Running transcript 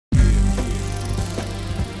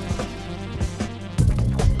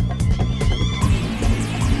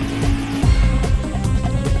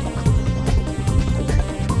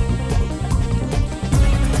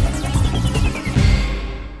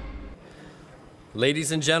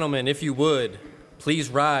Ladies and gentlemen, if you would, please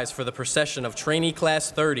rise for the procession of Trainee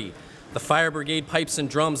Class 30, the Fire Brigade Pipes and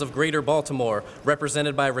Drums of Greater Baltimore,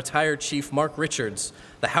 represented by retired Chief Mark Richards,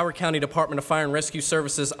 the Howard County Department of Fire and Rescue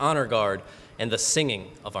Services Honor Guard, and the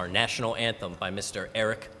singing of our national anthem by Mr.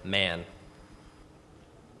 Eric Mann.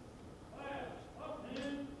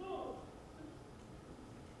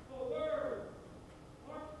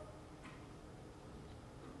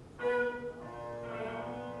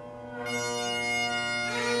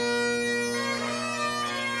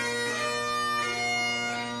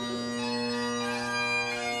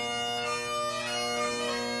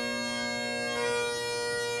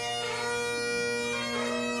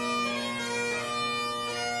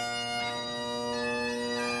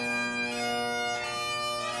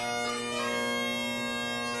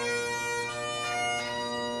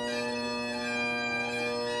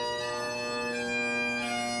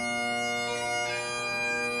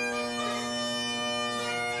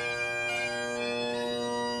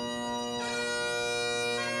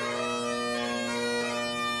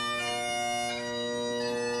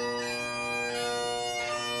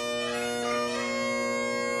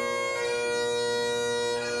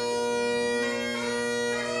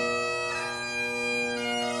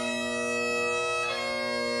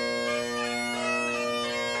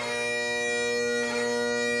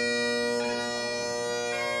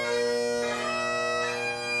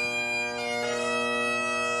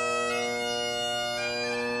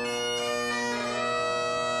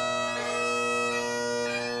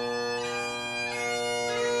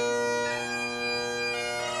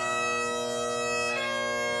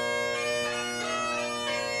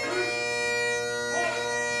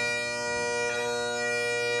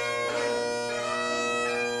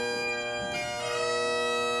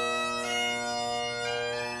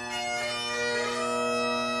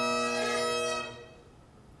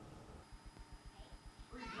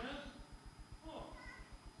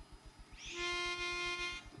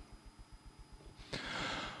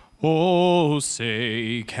 Oh,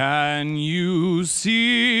 say, can you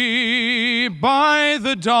see by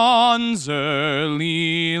the dawn's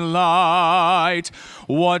early light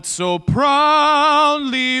what so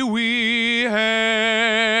proudly we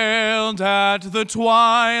hailed at the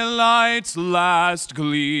twilight's last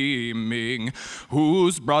gleaming,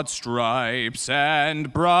 whose broad stripes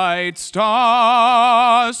and bright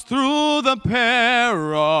stars through the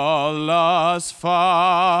perilous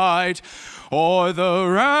fight o'er the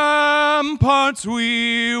ramparts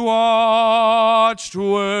we watched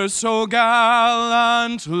were so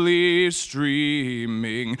gallantly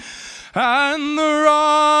streaming, and the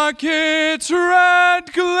rocket's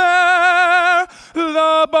red glare,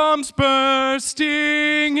 the bombs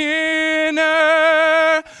bursting in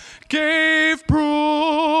air, gave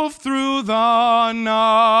proof through the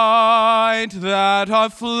night that our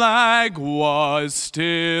flag was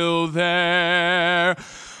still there.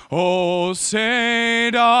 Oh,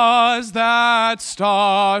 say does that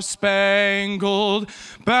star-spangled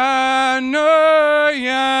banner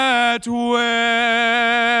yet wave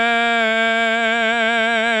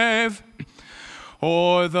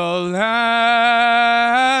o'er the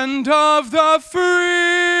land of the free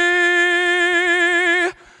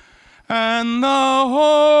and the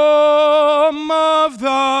home of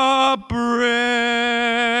the brave?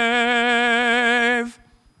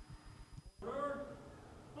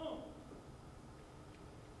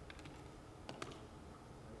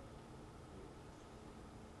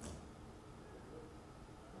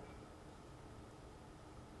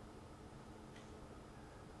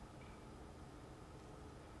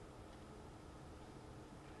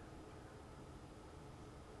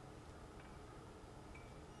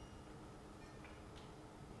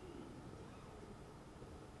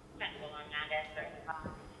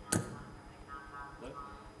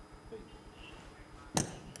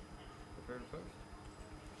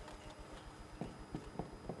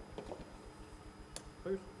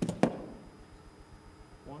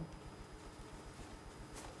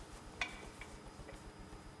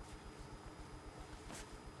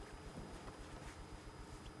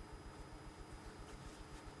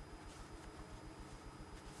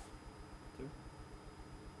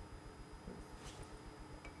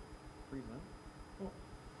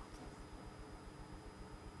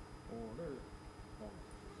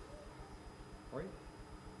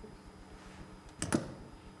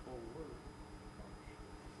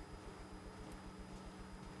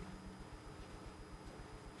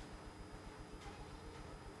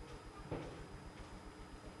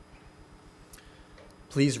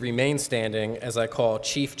 Please remain standing as I call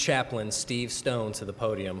Chief Chaplain Steve Stone to the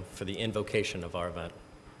podium for the invocation of our event.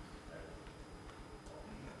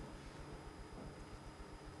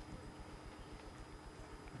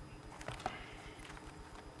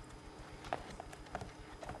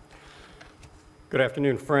 Good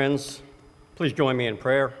afternoon, friends. Please join me in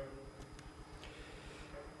prayer.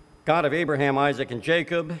 God of Abraham, Isaac, and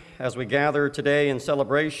Jacob, as we gather today in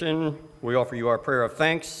celebration, we offer you our prayer of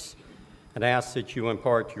thanks and ask that you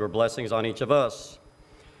impart your blessings on each of us.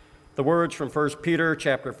 The words from 1 Peter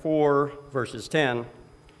chapter 4, verses 10,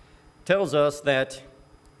 tells us that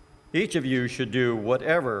each of you should do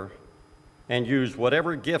whatever and use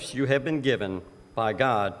whatever gifts you have been given by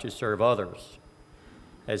God to serve others,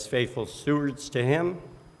 as faithful stewards to Him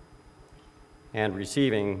and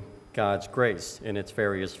receiving God's grace in its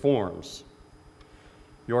various forms.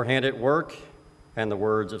 Your hand at work and the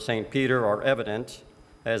words of St. Peter are evident,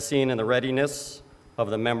 as seen in the readiness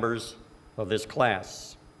of the members of this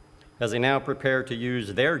class, as they now prepare to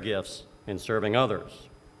use their gifts in serving others.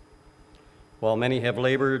 While many have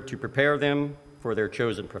labored to prepare them for their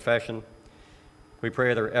chosen profession, we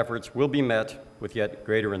pray their efforts will be met with yet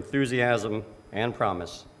greater enthusiasm and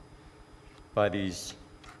promise by these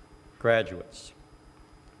graduates.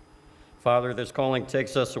 Father, this calling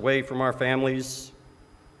takes us away from our families,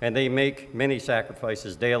 and they make many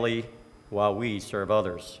sacrifices daily while we serve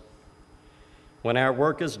others. When our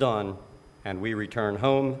work is done and we return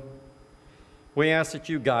home, we ask that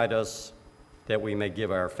you guide us, that we may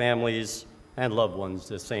give our families and loved ones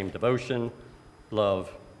the same devotion, love,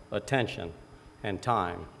 attention, and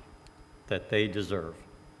time that they deserve.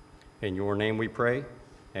 In your name we pray,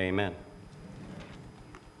 amen.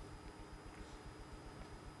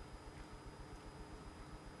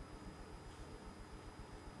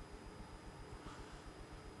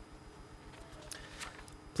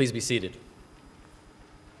 Please be seated.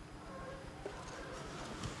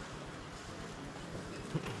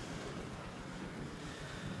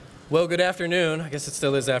 Well, good afternoon. I guess it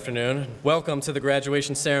still is afternoon. Welcome to the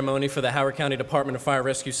graduation ceremony for the Howard County Department of Fire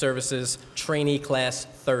Rescue Services Trainee Class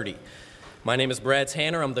 30. My name is Brad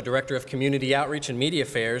Tanner. I'm the Director of Community Outreach and Media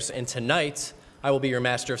Affairs, and tonight I will be your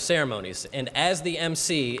Master of Ceremonies. And as the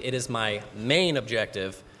MC, it is my main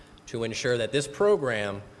objective to ensure that this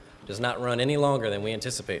program does not run any longer than we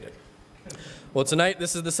anticipated. Well, tonight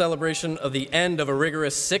this is the celebration of the end of a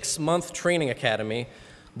rigorous 6-month training academy,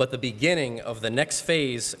 but the beginning of the next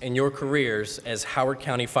phase in your careers as Howard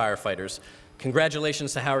County firefighters.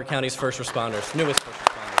 Congratulations to Howard County's first responders, newest first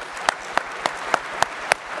responders.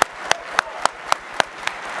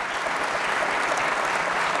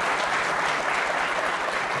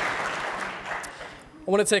 I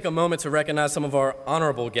want to take a moment to recognize some of our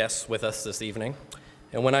honorable guests with us this evening.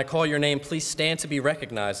 And when I call your name, please stand to be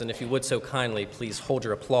recognized, and if you would so kindly, please hold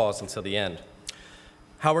your applause until the end.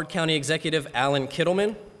 Howard County Executive Alan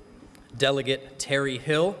Kittleman, Delegate Terry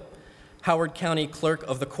Hill, Howard County Clerk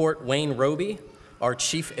of the Court Wayne Roby, our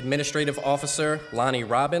Chief Administrative Officer Lonnie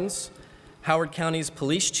Robbins, Howard County's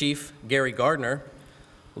Police Chief Gary Gardner,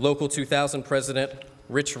 Local 2000 President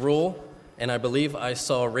Rich Rule, and I believe I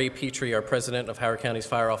saw Ray Petrie, our President of Howard County's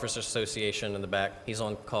Fire Officers Association, in the back. He's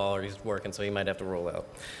on call or he's working, so he might have to roll out.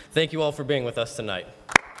 Thank you all for being with us tonight.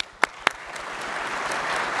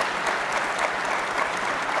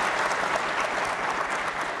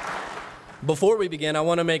 Before we begin, I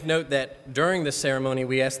want to make note that during this ceremony,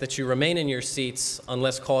 we ask that you remain in your seats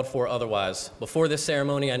unless called for otherwise. Before this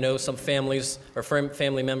ceremony, I know some families or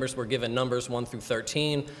family members were given numbers 1 through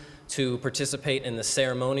 13 to participate in the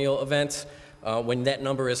ceremonial event. When that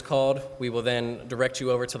number is called, we will then direct you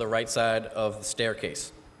over to the right side of the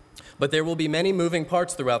staircase. But there will be many moving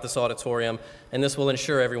parts throughout this auditorium, and this will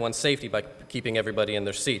ensure everyone's safety by keeping everybody in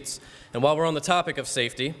their seats. And while we're on the topic of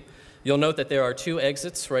safety, you'll note that there are 2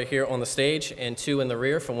 exits right here on the stage and 2 in the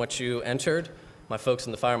rear from which you entered. My folks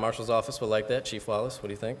in the Fire Marshal's office will like that. Chief Wallace, what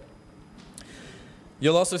do you think?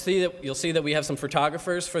 You'll also see that we have some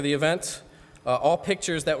photographers for the event. All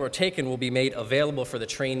pictures that were taken will be made available for the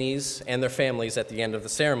trainees and their families at the end of the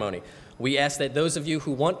ceremony. We ask that those of you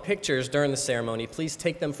who want pictures during the ceremony, please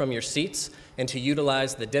take them from your seats and to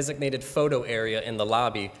utilize the designated photo area in the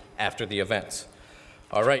lobby after the event.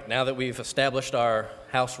 All right, now that we've established our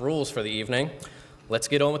house rules for the evening, let's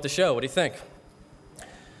get on with the show. What do you think?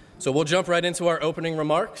 So we'll jump right into our opening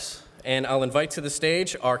remarks, and I'll invite to the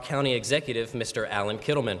stage our county executive, Mr. Alan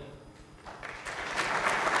Kittleman.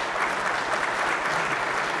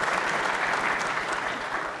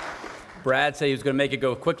 Brad said he was going to make it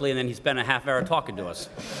go quickly, and then he spent a half hour talking to us.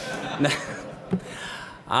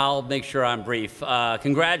 I'll make sure I'm brief.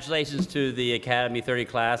 Congratulations to the Academy 30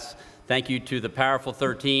 class. Thank you to the Powerful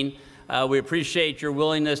 13. We appreciate your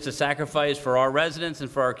willingness to sacrifice for our residents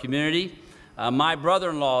and for our community. My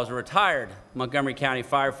brother-in-law is a retired Montgomery County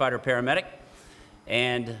firefighter paramedic,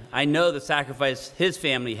 and I know the sacrifice his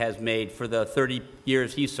family has made for the 30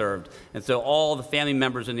 years he served. And so all the family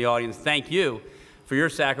members in the audience, thank you. for your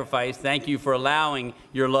sacrifice. Thank you for allowing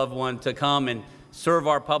your loved one to come and serve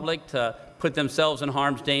our public, to put themselves in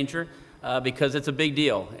harm's danger, because it's a big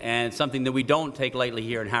deal and it's something that we don't take lightly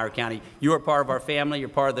here in Howard County. You are part of our family. You're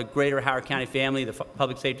part of the greater Howard County family, the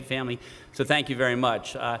public safety family. So thank you very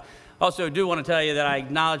much. Also, do want to tell you that I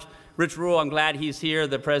acknowledge Rich Rule. I'm glad he's here,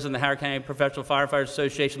 the president of the Howard County Professional Firefighters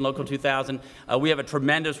Association, Local 2000. We have a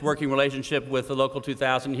tremendous working relationship with the Local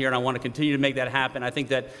 2000 here, and I want to continue to make that happen. I think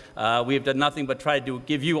that we have done nothing but try to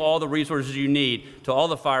give you all the resources you need to all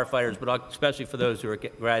the firefighters, but especially for those who are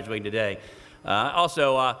graduating today.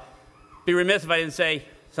 Also, be remiss if I didn't say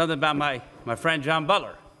something about my friend John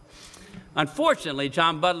Butler. Unfortunately,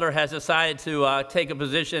 John Butler has decided to take a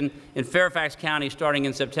position in Fairfax County starting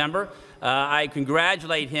in September. I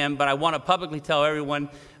congratulate him, but I want to publicly tell everyone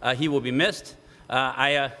he will be missed.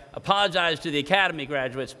 I apologize to the Academy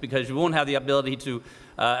graduates because you won't have the ability to,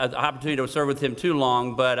 opportunity to serve with him too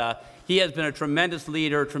long, but he has been a tremendous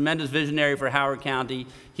leader, tremendous visionary for Howard County.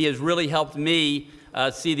 He has really helped me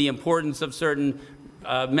see the importance of certain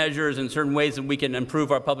measures and certain ways that we can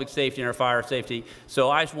improve our public safety and our fire safety.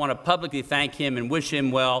 So I just want to publicly thank him and wish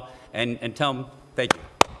him well and tell him thank you.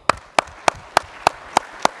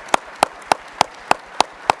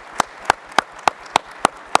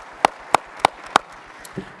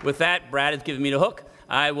 With that, Brad has given me the hook.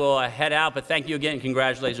 I will head out, but thank you again and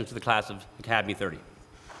congratulations to the class of Academy 30.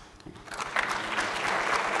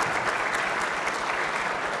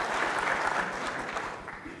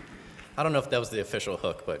 I don't know if that was the official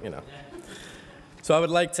hook, but you know. So I would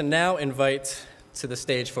like to now invite to the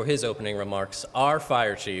stage for his opening remarks our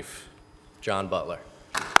Fire Chief, John Butler.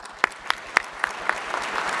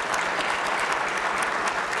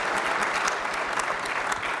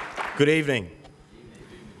 Good evening.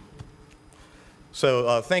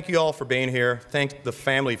 So thank you all for being here. Thanks to the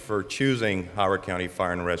family for choosing Howard County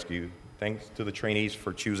Fire and Rescue. Thanks to the trainees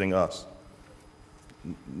for choosing us.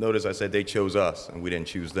 Notice I said they chose us and we didn't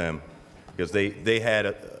choose them, because they had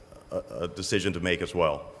a decision to make as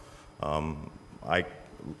well.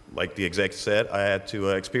 Like the exec said, I had to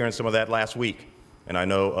experience some of that last week, and I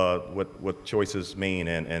know what choices mean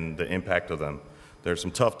and the impact of them. There's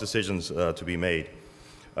some tough decisions to be made.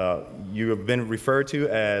 You have been referred to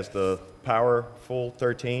as the Powerful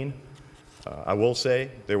 13. I will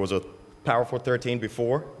say there was a Powerful 13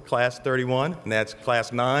 before Class 31, and that's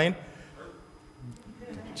Class 9.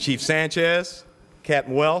 Chief Sanchez,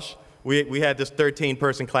 Captain Welsh. We had this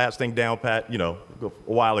 13-person class thing down pat, you know, a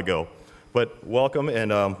while ago. But welcome,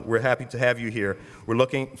 and we're happy to have you here. We're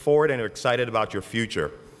looking forward and excited about your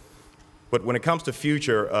future. But when it comes to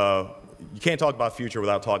future, you can't talk about future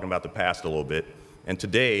without talking about the past a little bit. And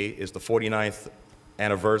today is the 49th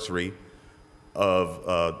anniversary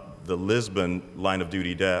of the Lisbon line of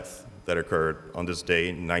duty death that occurred on this day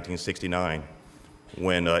in 1969.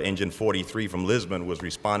 When Engine 43 from Lisbon was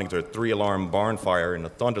responding to a 3-alarm barn fire in a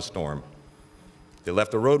thunderstorm. They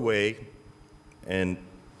left the roadway, and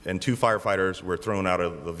 2 firefighters were thrown out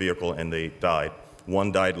of the vehicle and they died.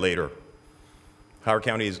 1 died later. Howard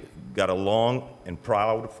County's got a long and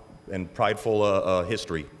proud and prideful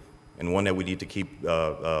history, and one that we need to keep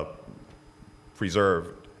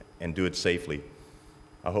preserved and do it safely.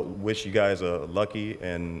 I wish you guys a lucky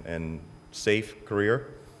and safe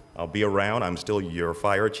career. I'll be around. I'm still your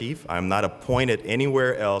fire chief. I'm not appointed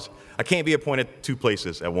anywhere else. I can't be appointed 2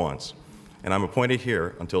 places at once. And I'm appointed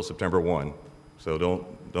here until September 1. So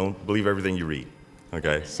don't believe everything you read.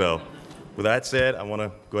 Okay, so with that said, I want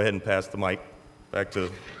to go ahead and pass the mic back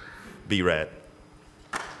to B-Rad.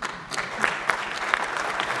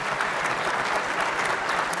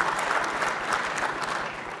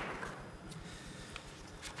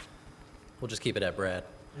 We'll just keep it at Brad.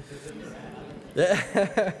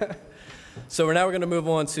 So we're going to move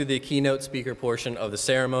on to the keynote speaker portion of the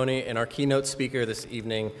ceremony, and our keynote speaker this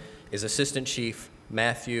evening is Assistant Chief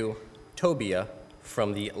Matthew Tobia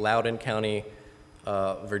from the Loudoun County,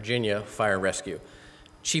 Virginia Fire and Rescue.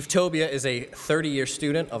 Chief Tobia is a 30-year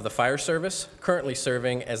student of the fire service, currently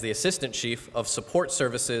serving as the Assistant Chief of Support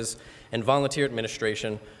Services and Volunteer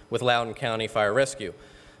Administration with Loudoun County Fire Rescue.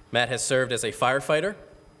 Matt has served as a firefighter,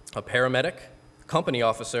 a paramedic, company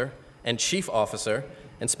officer, and chief officer,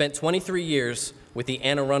 and spent 23 years with the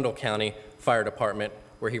Anne Arundel County Fire Department,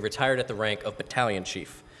 where he retired at the rank of battalion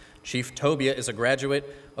chief. Chief Tobia is a graduate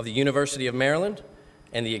of the University of Maryland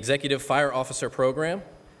and the Executive Fire Officer Program,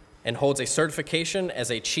 and holds a certification as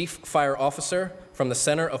a chief fire officer from the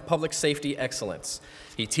Center of Public Safety Excellence.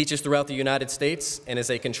 He teaches throughout the United States and is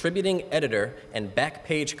a contributing editor and back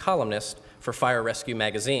page columnist for Fire Rescue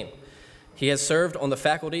magazine. He has served on the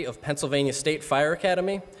faculty of Pennsylvania State Fire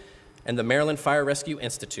Academy and the Maryland Fire Rescue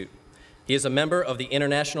Institute. He is a member of the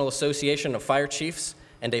International Association of Fire Chiefs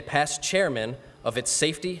and a past chairman of its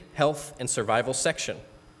Safety, Health, and Survival section.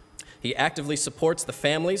 He actively supports the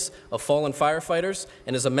families of fallen firefighters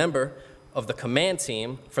and is a member of the command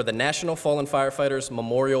team for the National Fallen Firefighters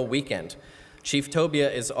Memorial Weekend. Chief Tobia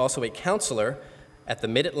is also a counselor at the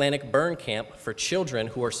Mid-Atlantic Burn Camp for children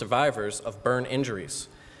who are survivors of burn injuries.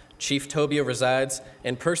 Chief Tobia resides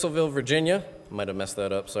in Purcellville, Virginia. Might have messed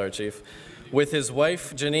that up, sorry, Chief. With his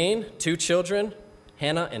wife, Janine, 2 children,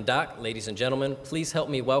 Hannah and Doc. Ladies and gentlemen, please help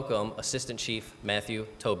me welcome Assistant Chief Matthew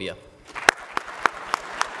Tobia.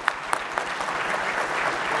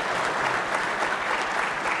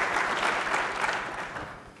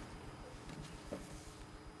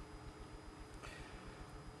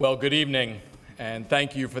 Well, good evening, and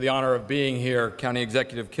thank you for the honor of being here, County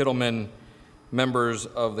Executive Kittleman, members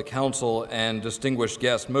of the council, and distinguished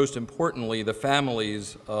guests, most importantly, the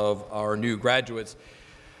families of our new graduates.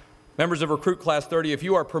 Members of Recruit Class 30, if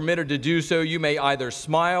you are permitted to do so, you may either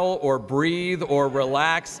smile or breathe or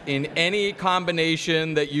relax in any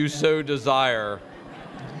combination that you so desire.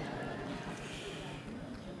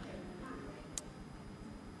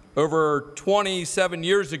 Over 27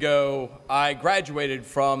 years ago, I graduated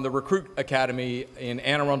from the Recruit Academy in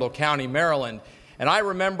Anne Arundel County, Maryland, and I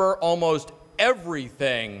remember almost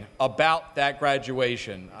everything about that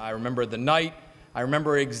graduation. I remember the night. I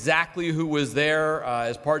remember exactly who was there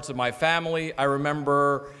as parts of my family. I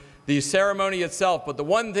remember the ceremony itself, but the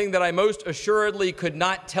one thing that I most assuredly could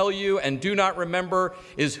not tell you and do not remember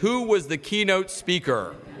is who was the keynote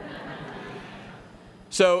speaker.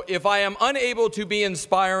 So if I am unable to be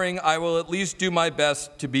inspiring, I will at least do my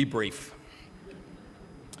best to be brief.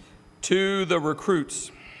 To the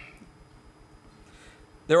recruits,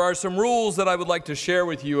 there are some rules that I would like to share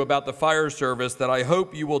with you about the fire service that I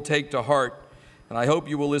hope you will take to heart, and I hope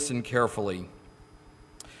you will listen carefully.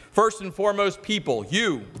 First and foremost, people,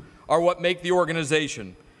 you are what make the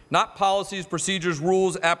organization. Not policies, procedures,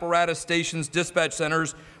 rules, apparatus, stations, dispatch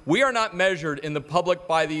centers. We are not measured in the public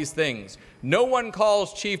by these things. No one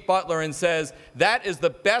calls Chief Butler and says, that is the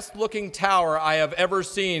best looking tower I have ever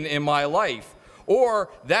seen in my life. Or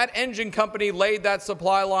that engine company laid that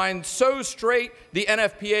supply line so straight the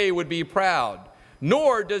NFPA would be proud.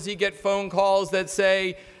 Nor does he get phone calls that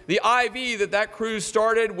say, the IV that crew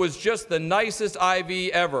started was just the nicest IV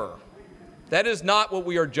ever. That is not what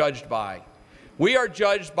we are judged by. We are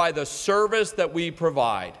judged by the service that we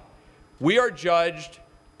provide. We are judged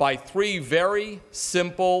by 3 very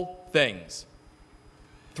simple things.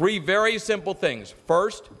 3 very simple things.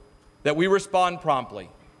 First, that we respond promptly.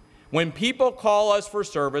 When people call us for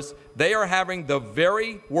service, they are having the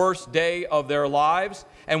very worst day of their lives,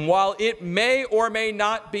 and while it may or may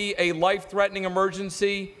not be a life-threatening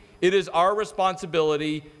emergency, it is our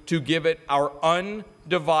responsibility to give it our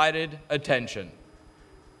undivided attention.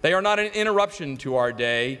 They are not an interruption to our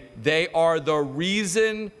day. They are the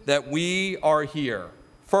reason that we are here.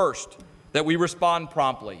 First, that we respond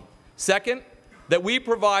promptly. Second, that we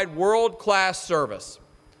provide world-class service.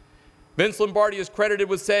 Vince Lombardi is credited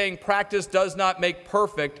with saying, practice does not make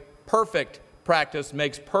perfect, perfect practice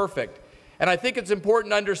makes perfect. And I think it's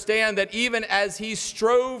important to understand that even as he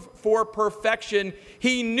strove for perfection,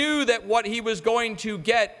 he knew that what he was going to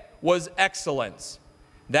get was excellence.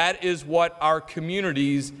 That is what our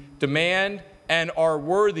communities demand and are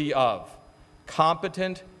worthy of,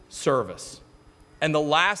 competent service. And the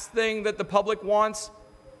last thing that the public wants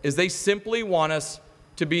is they simply want us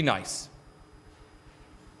to be nice.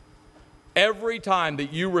 Every time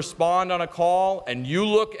that you respond on a call and you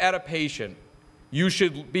look at a patient, you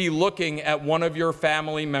should be looking at one of your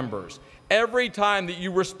family members. Every time that you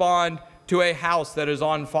respond to a house that is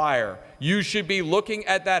on fire, you should be looking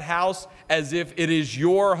at that house as if it is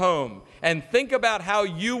your home. And think about how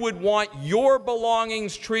you would want your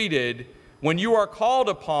belongings treated when you are called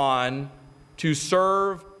upon to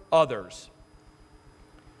serve others.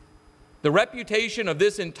 The reputation of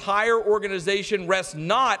this entire organization rests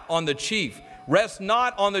not on the chief, rests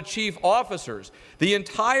not on the chief officers. The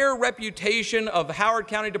entire reputation of Howard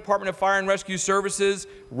County Department of Fire and Rescue Services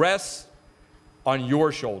rests on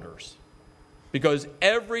your shoulders. Because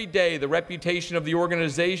every day the reputation of the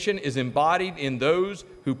organization is embodied in those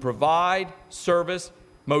who provide service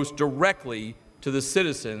most directly to the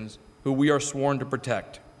citizens who we are sworn to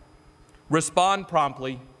protect. Respond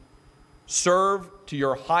promptly, serve to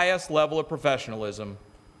your highest level of professionalism,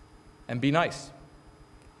 and be nice.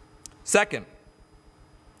 Second,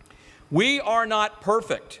 we are not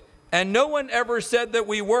perfect, and no one ever said that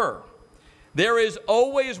we were. There is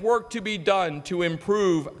always work to be done to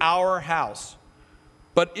improve our house,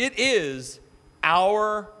 but it is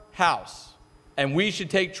our house, and we should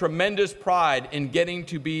take tremendous pride in getting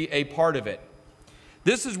to be a part of it.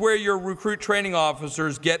 This is where your recruit training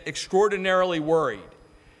officers get extraordinarily worried,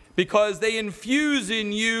 because they infuse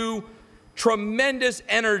in you tremendous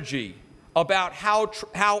energy about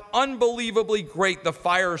how unbelievably great the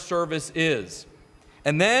fire service is.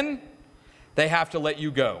 And then they have to let you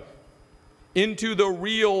go into the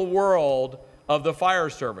real world of the fire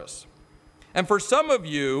service. And for some of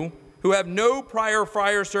you who have no prior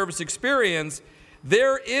fire service experience,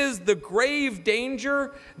 there is the grave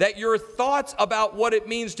danger that your thoughts about what it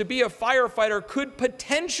means to be a firefighter could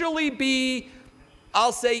potentially be,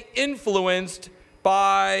 I'll say, influenced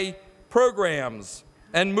by programs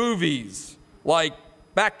and movies like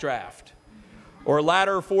Backdraft or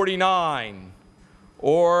Ladder 49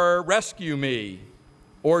 or Rescue Me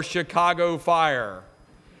or Chicago Fire.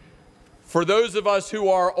 For those of us who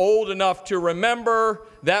are old enough to remember,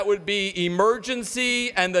 that would be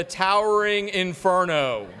Emergency and the Towering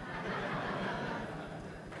Inferno.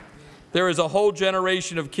 There is a whole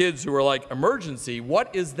generation of kids who are like, emergency,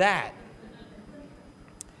 what is that?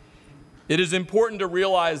 It is important to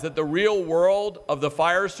realize that the real world of the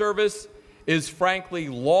fire service is frankly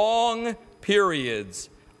long periods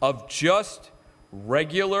of just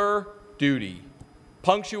regular duty,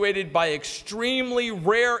 punctuated by extremely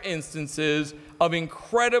rare instances of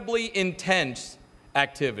incredibly intense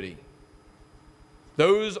activity.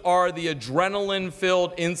 Those are the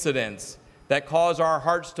adrenaline-filled incidents that cause our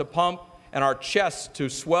hearts to pump and our chests to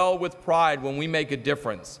swell with pride when we make a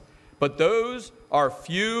difference. But those are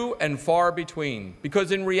few and far between,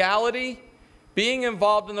 because in reality, being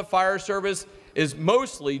involved in the fire service is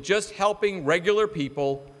mostly just helping regular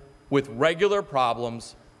people with regular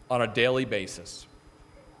problems on a daily basis.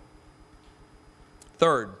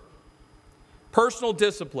 Third, personal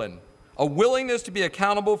discipline, a willingness to be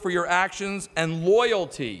accountable for your actions, and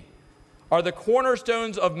loyalty are the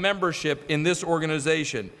cornerstones of membership in this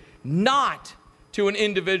organization, not to an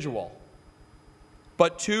individual,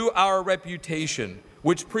 but to our reputation,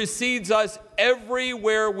 which precedes us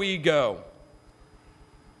everywhere we go.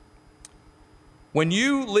 When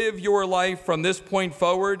you live your life from this point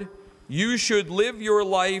forward, you should live your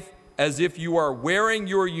life as if you are wearing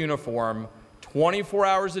your uniform 24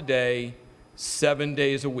 hours a day, 7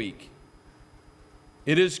 days a week.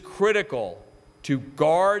 It is critical to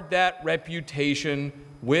guard that reputation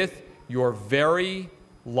with your very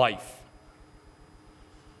life.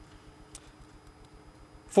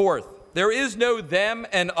 Fourth, there is no them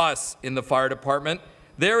and us in the fire department.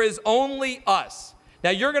 There is only us. Now,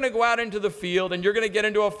 you're going to go out into the field and you're going to get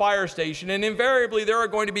into a fire station, and invariably there are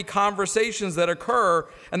going to be conversations that occur,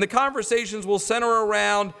 and the conversations will center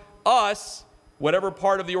around us, whatever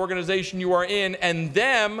part of the organization you are in, and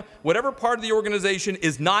them, whatever part of the organization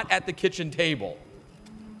is not at the kitchen table.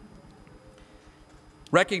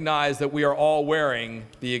 Recognize that we are all wearing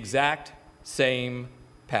the exact same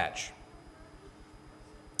patch.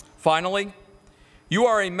 Finally, you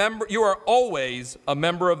are always a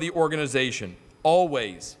member of the organization.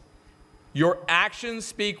 Always. Your actions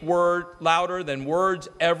speak louder than words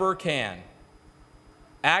ever can.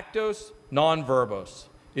 Actos non verbos.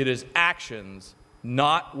 It is actions,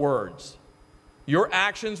 not words. Your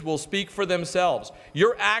actions will speak for themselves.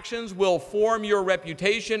 Your actions will form your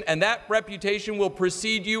reputation, and that reputation will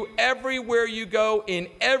precede you everywhere you go, in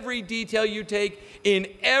every detail you take, in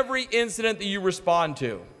every incident that you respond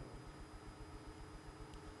to.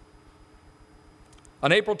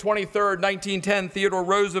 On April 23, 1910, Theodore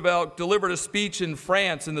Roosevelt delivered a speech in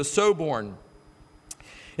France in the Sorbonne.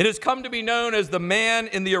 It has come to be known as the man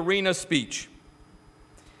in the arena speech.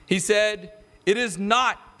 He said, "It is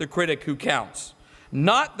not the critic who counts,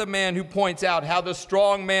 not the man who points out how the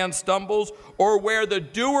strong man stumbles or where the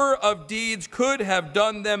doer of deeds could have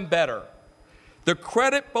done them better. The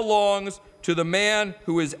credit belongs to the man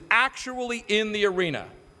who is actually in the arena,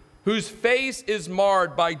 whose face is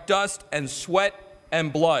marred by dust and sweat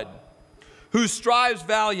and blood, who strives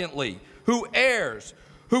valiantly, who errs,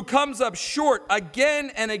 who comes up short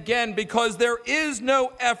again and again, because there is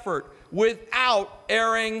no effort without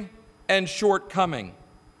erring and shortcoming,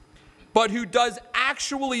 but who does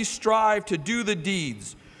actually strive to do the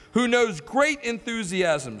deeds, who knows great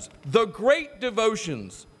enthusiasms, the great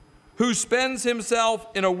devotions, who spends himself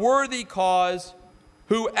in a worthy cause,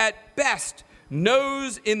 who at best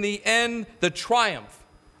knows in the end the triumph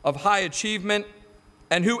of high achievement,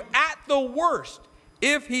 and who at the worst,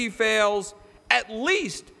 if he fails, at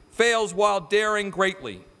least fails while daring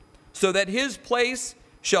greatly, so that his place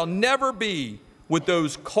shall never be with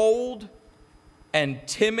those cold and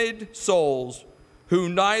timid souls who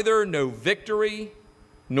neither know victory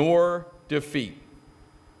nor defeat."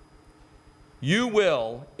 You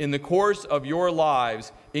will, in the course of your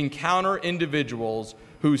lives, encounter individuals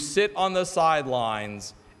who sit on the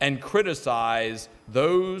sidelines and criticize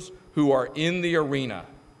those who are in the arena.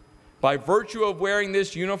 By virtue of wearing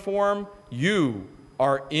this uniform, you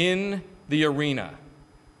are in the arena.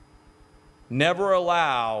 Never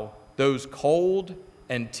allow those cold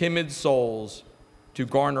and timid souls to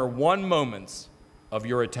garner 1 moment of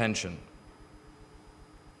your attention.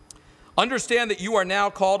 Understand that you are now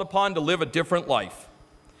called upon to live a different life.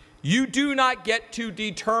 You do not get to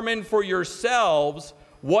determine for yourselves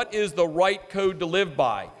what is the right code to live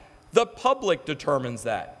by. The public determines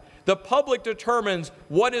that. The public determines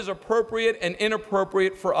what is appropriate and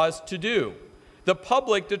inappropriate for us to do. The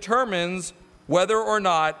public determines whether or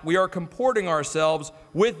not we are comporting ourselves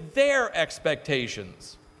with their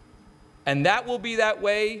expectations. And that will be that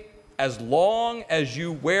way as long as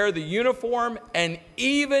you wear the uniform and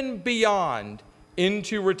even beyond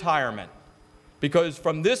into retirement. Because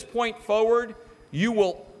from this point forward, you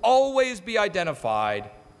will always be identified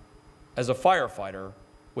as a firefighter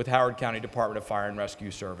with Howard County Department of Fire and Rescue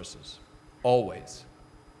Services. Always.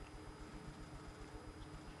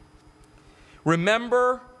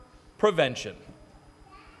 Remember prevention.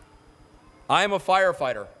 I am a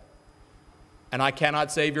firefighter, and I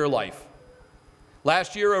cannot save your life.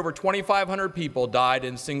 Last year, over 2,500 people died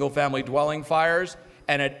in single-family dwelling fires,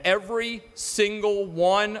 and at every single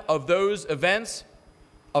one of those events,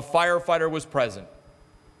 a firefighter was present.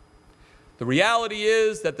 The reality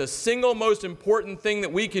is that the single most important thing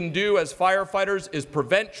that we can do as firefighters is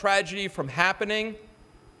prevent tragedy from happening,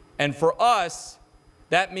 and for us,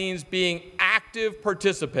 that means being active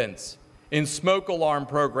participants in smoke alarm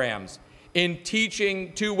programs, in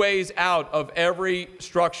teaching 2 ways out of every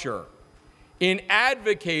structure, in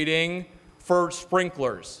advocating for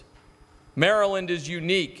sprinklers. Maryland is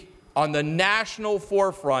unique on the national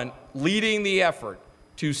forefront, leading the effort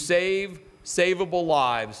to save savable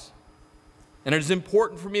lives. And it is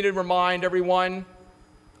important for me to remind everyone,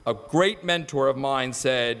 a great mentor of mine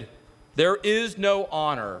said, there is no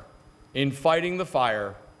honor in fighting the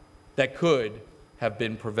fire that could have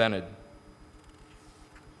been prevented.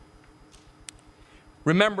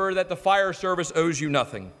 Remember that the fire service owes you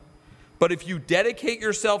nothing. But if you dedicate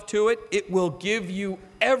yourself to it, it will give you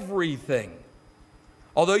everything.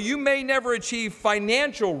 Although you may never achieve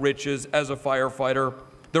financial riches as a firefighter,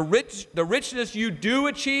 the richness you do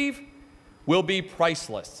achieve will be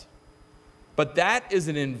priceless. But that is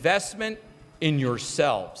an investment in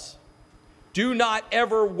yourselves. Do not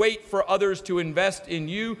ever wait for others to invest in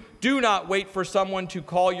you. Do not wait for someone to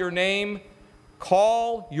call your name.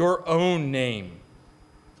 Call your own name.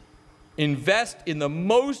 Invest in the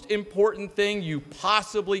most important thing you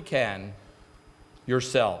possibly can,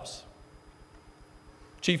 yourselves.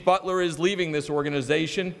 Chief Butler is leaving this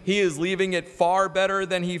organization. He is leaving it far better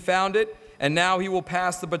than he found it, and now he will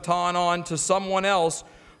pass the baton on to someone else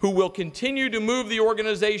who will continue to move the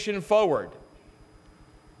organization forward.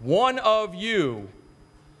 One of you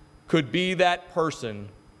could be that person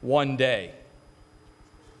one day.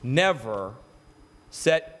 Never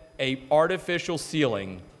set an artificial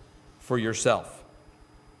ceiling for yourself.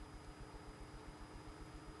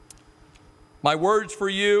 My words for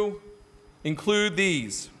you include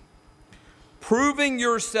these. Proving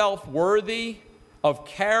yourself worthy of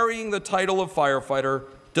carrying the title of firefighter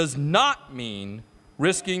does not mean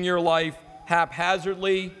risking your life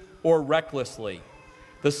haphazardly or recklessly.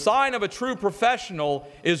 The sign of a true professional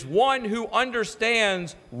is one who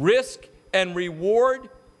understands risk and reward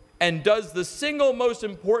and does the single most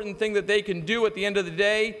important thing that they can do at the end of the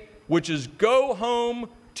day, which is go home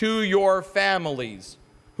to your families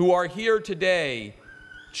who are here today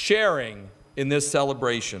sharing in this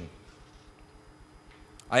celebration.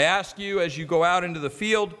 I ask you as you go out into the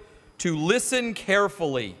field to listen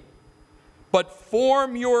carefully, but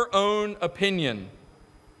form your own opinion.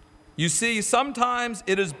 You see, sometimes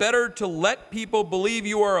it is better to let people believe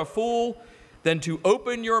you are a fool than to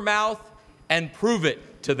open your mouth and prove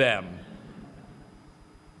it to them.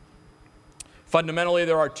 Fundamentally,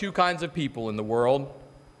 there are 2 kinds of people in the world.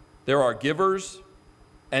 There are givers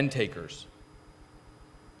and takers.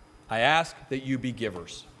 I ask that you be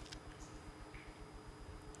givers.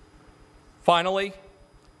 Finally,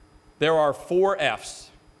 there are 4 F's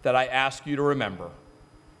that I ask you to remember.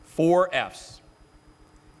 4 F's.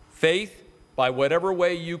 Faith, by whatever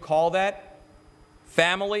way you call that,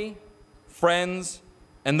 family, friends,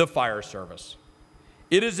 and the fire service.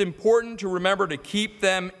 It is important to remember to keep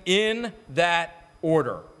them in that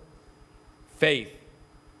order. Faith,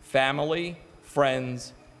 family,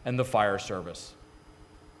 friends, and the fire service.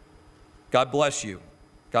 God bless you.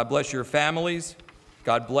 God bless your families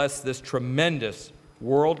God bless this tremendous,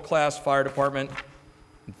 world-class fire department,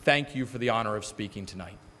 and thank you for the honor of speaking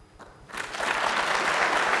tonight.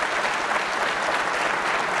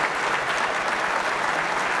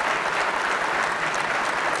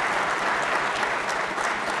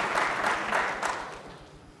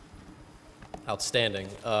 Outstanding.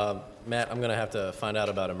 Matt, I'm going to have to find out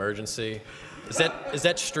about Emergency. Is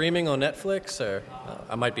that streaming on Netflix? Or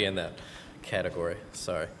I might be in that category.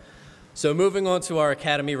 Sorry. So moving on to our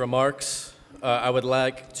Academy remarks, I would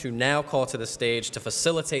like to now call to the stage to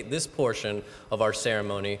facilitate this portion of our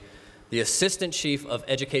ceremony the Assistant Chief of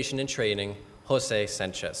Education and Training, Jose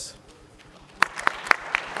Sanchez.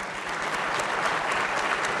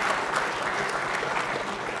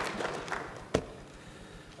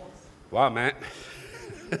 Wow, Matt.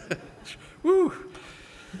 Woo.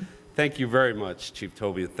 Thank you very much, Chief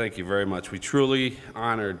Toby. Thank you very much. We're truly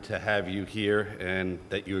honored to have you here and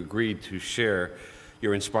that you agreed to share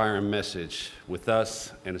your inspiring message with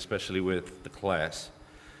us and especially with the class.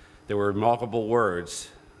 There were remarkable words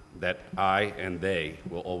that I and they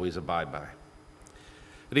will always abide by.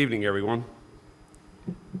 Good evening, everyone.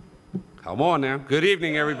 Come on now. Good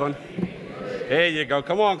evening, everyone. There you go.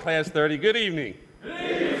 Come on, Class 30. Good evening.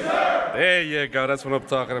 There you go, that's what I'm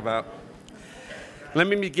talking about. Let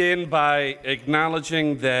me begin by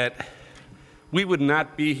acknowledging that we would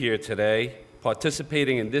not be here today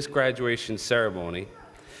participating in this graduation ceremony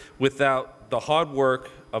without the hard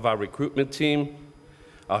work of our recruitment team,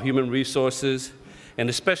 our human resources, and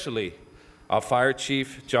especially our Fire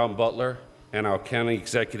Chief, John Butler, and our County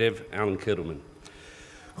Executive, Alan Kittleman,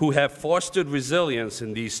 who have fostered resilience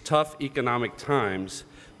in these tough economic times,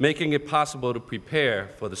 making it possible to prepare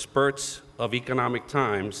for the spurts of economic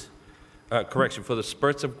times, for the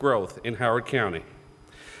spurts of growth in Howard County.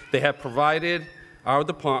 They have provided our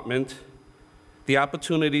department the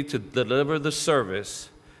opportunity to deliver the service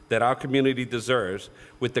that our community deserves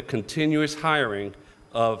with the continuous hiring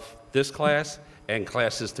of this class and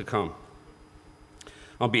classes to come.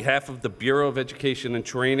 On behalf of the Bureau of Education and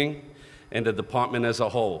Training and the department as a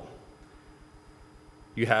whole,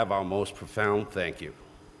 you have our most profound thank you.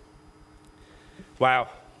 Wow,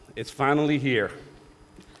 it's finally here.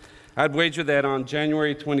 I'd wager that on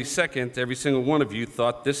January 22nd, every single one of you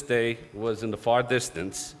thought this day was in the far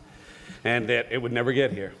distance and that it would never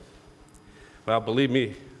get here. Well, believe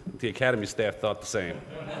me, the Academy staff thought the same.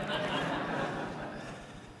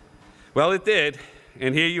 Well, it did,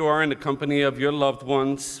 and here you are in the company of your loved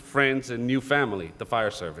ones, friends, and new family, the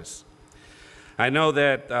fire service. I know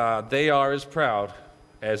that they are as proud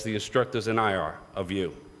as the instructors and I are of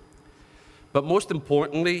you. But most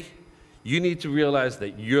importantly, you need to realize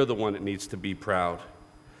that you're the one that needs to be proud.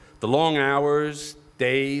 The long hours,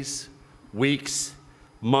 days, weeks,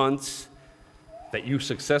 months that you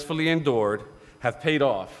successfully endured have paid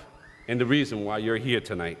off, and the reason why you're here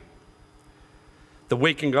tonight. The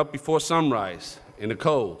waking up before sunrise in the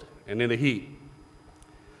cold and in the heat,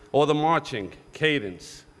 or the marching,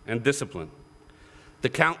 cadence, and discipline. The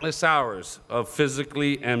countless hours of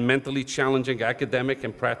physically and mentally challenging academic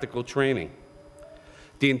and practical training.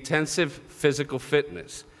 The intensive physical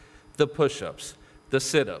fitness, the push-ups, the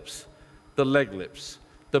sit-ups, the leg lifts,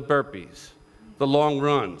 the burpees, the long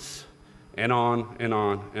runs, and on and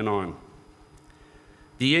on and on.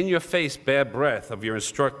 The in-your-face bad breath of your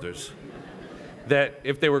instructors that,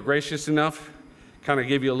 if they were gracious enough, kind of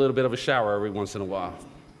give you a little bit of a shower every once in a while.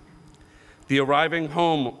 The arriving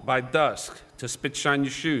home by dusk to spit shine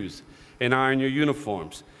your shoes and iron your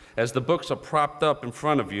uniforms as the books are propped up in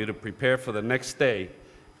front of you to prepare for the next day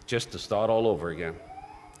just to start all over again.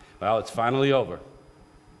 Well, it's finally over.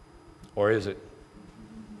 Or is it?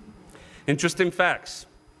 Interesting facts.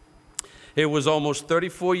 It was almost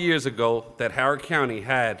 34 years ago that Howard County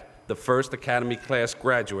had the first Academy class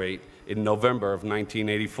graduate in November of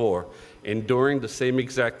 1984, enduring the same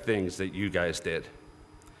exact things that you guys did.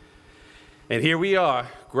 And here we are,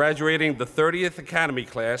 graduating the 30th Academy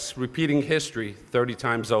class, repeating history 30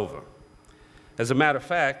 times over. As a matter of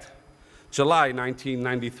fact, July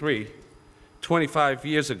 1993, 25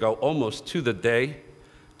 years ago, almost to the day,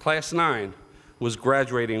 Class 9 was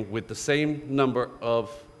graduating with the same number of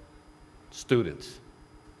students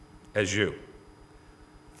as you,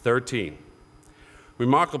 13.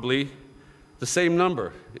 Remarkably, the same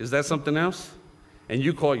number. Is that something else? And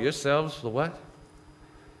you call yourselves the what?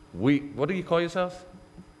 What do you call yourselves?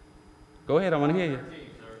 Go ahead, I want to hear you. 13,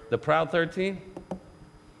 the Proud 13?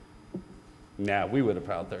 Nah, we were the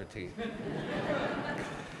Proud 13.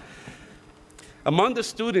 Among the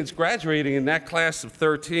students graduating in that class of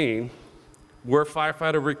 13 were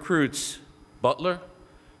firefighter recruits Butler,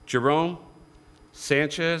 Jerome,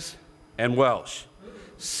 Sanchez, and Welsh,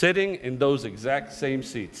 sitting in those exact same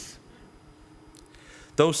seats.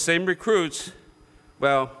 Those same recruits,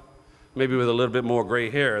 well, maybe with a little bit more gray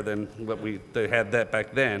hair than what they had that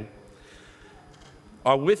back then,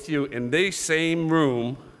 are with you in the same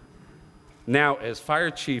room now as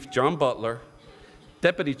Fire Chief John Butler,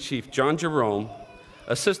 Deputy Chief John Jerome,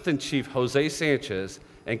 Assistant Chief Jose Sanchez,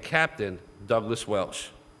 and Captain Douglas Welsh.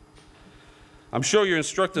 I'm sure your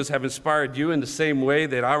instructors have inspired you in the same way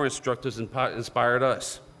that our instructors inspired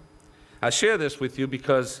us. I share this with you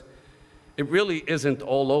because it really isn't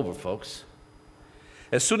all over, folks.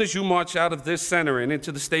 As soon as you march out of this center and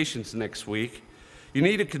into the stations next week, you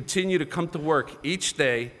need to continue to come to work each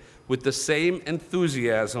day with the same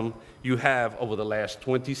enthusiasm you have over the last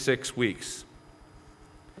 26 weeks.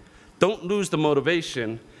 Don't lose the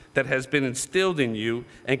motivation that has been instilled in you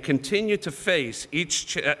and continue to face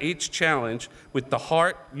each challenge with the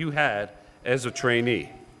heart you had as a trainee.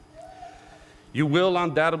 You will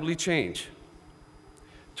undoubtedly change.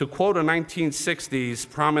 To quote a 1960s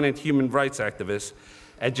prominent human rights activist,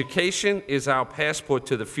 education is our passport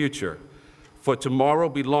to the future, for tomorrow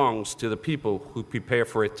belongs to the people who prepare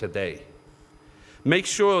for it today. Make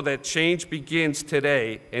sure that change begins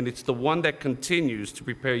today, and it's the one that continues to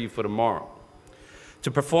prepare you for tomorrow,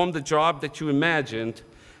 to perform the job that you imagined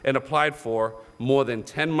and applied for more than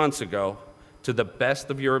 10 months ago to the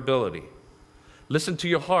best of your ability. Listen to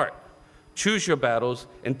your heart, choose your battles,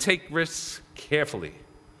 and take risks carefully.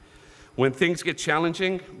 When things get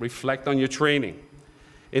challenging, reflect on your training.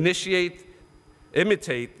 Imitate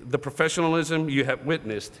the professionalism you have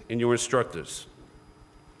witnessed in your instructors.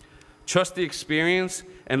 Trust the experience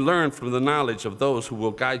and learn from the knowledge of those who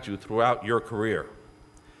will guide you throughout your career.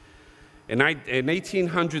 An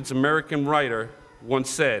 1800s American writer once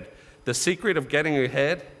said, "The secret of getting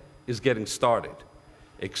ahead is getting started.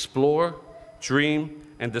 Explore, dream,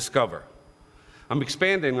 and discover." I'm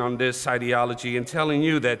expanding on this ideology and telling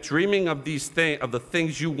you that dreaming of the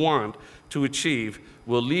things you want to achieve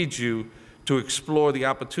will lead you to explore the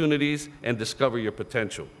opportunities and discover your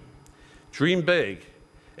potential. Dream big,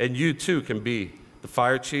 and you too can be the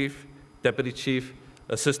fire chief, deputy chief,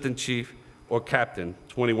 assistant chief, or captain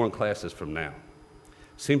 21 classes from now.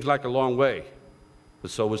 Seems like a long way,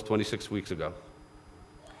 but so was 26 weeks ago.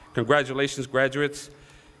 Congratulations, graduates.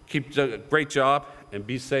 Keep a great job and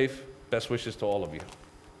be safe. Best wishes to all of you.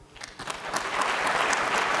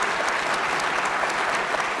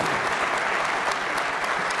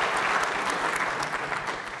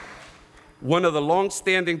 One of the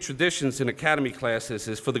long-standing traditions in academy classes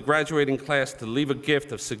is for the graduating class to leave a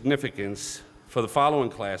gift of significance for the following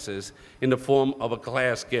classes in the form of a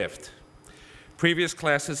class gift. Previous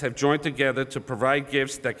classes have joined together to provide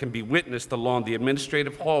gifts that can be witnessed along the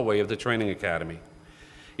administrative hallway of the training academy.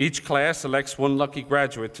 Each class selects one lucky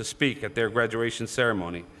graduate to speak at their graduation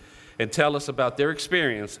ceremony and tell us about their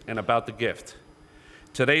experience and about the gift.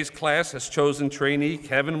 Today's class has chosen trainee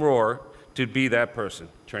Kevin Rohr to be that person.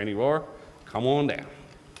 Trainee Rohr, come on down.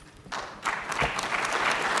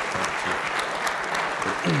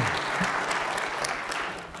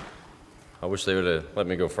 I wish they would have let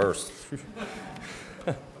me go first.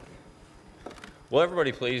 Will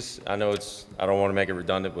everybody please, I know I don't want to make it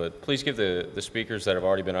redundant, but please give the speakers that have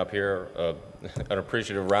already been up here an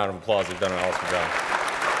appreciative round of applause. They've done an awesome job.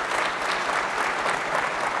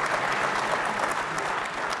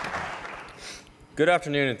 Good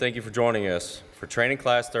afternoon, and thank you for joining us for Training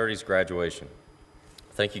Class 30's graduation.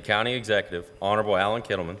 Thank you, County Executive, Honorable Alan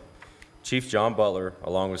Kittleman, Chief John Butler,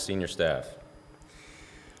 along with senior staff.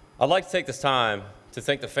 I'd like to take this time to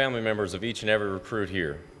thank the family members of each and every recruit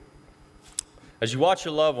here. As you watch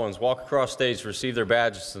your loved ones walk across stage to receive their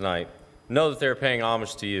badges tonight, know that they're paying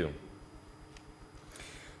homage to you.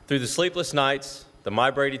 Through the sleepless nights, the My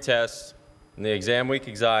Brady tests, and the exam week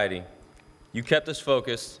anxiety, you kept us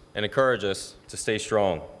focused and encouraged us to stay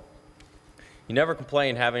strong. You never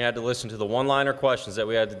complained having had to listen to the one-liner questions that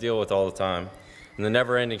we had to deal with all the time and the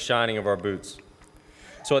never-ending shining of our boots.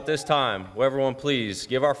 So at this time, will everyone please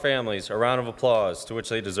give our families a round of applause to which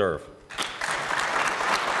they deserve.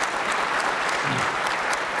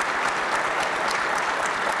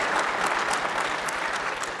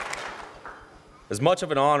 As much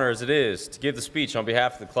of an honor as it is to give the speech on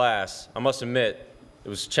behalf of the class, I must admit it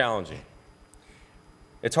was challenging.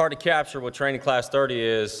 It's hard to capture what Training Class 30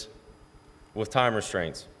 is with time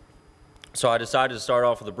restraints. So I decided to start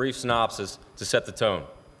off with a brief synopsis to set the tone.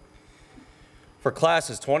 For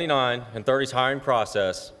classes 29 and 30's hiring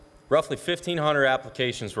process, roughly 1,500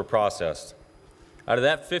 applications were processed. Out of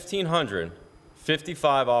that 1,500,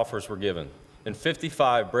 55 offers were given, and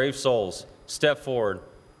 55 brave souls stepped forward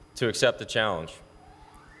to accept the challenge.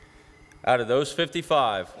 Out of those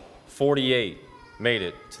 55, 48 made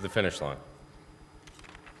it to the finish line.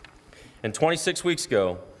 And 26 weeks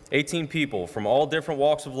ago, 18 people from all different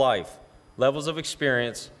walks of life, levels of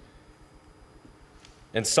experience,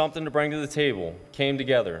 and something to bring to the table came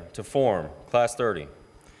together to form Class 30.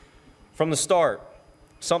 From the start,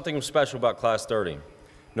 something was special about Class 30.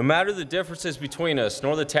 No matter the differences between us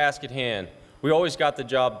nor the task at hand, we always got the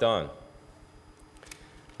job done.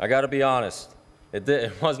 I got to be honest,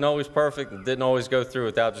 it wasn't always perfect. It didn't always go through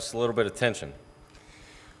without just a little bit of tension.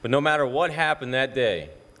 But no matter what happened that day,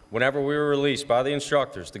 whenever we were released by the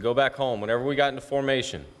instructors to go back home, whenever we got into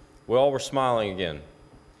formation, we all were smiling again.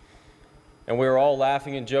 And we were all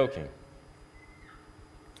laughing and joking.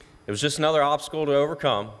 It was just another obstacle to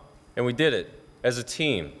overcome, and we did it as a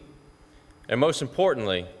team. And most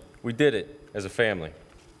importantly, we did it as a family.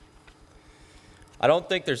 I don't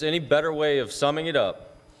think there's any better way of summing it up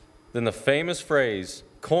than the famous phrase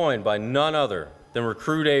coined by none other than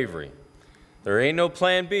Recruit Avery. There ain't no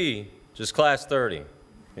plan B, just Class 30.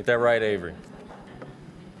 Ain't that right, Avery?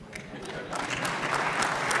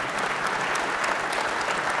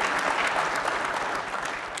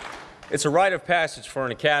 It's a rite of passage for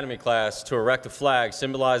an academy class to erect a flag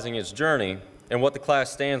symbolizing its journey and what the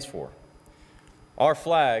class stands for. Our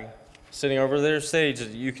flag, sitting over there stage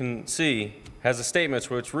that you can see, has a statement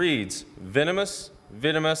which reads, Venimus,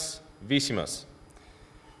 Vitimus, Visimus.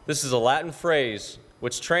 This is a Latin phrase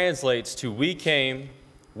which translates to we came,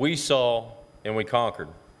 we saw, and we conquered.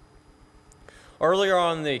 Earlier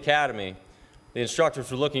on in the academy, the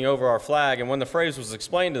instructors were looking over our flag, and when the phrase was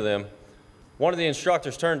explained to them, one of the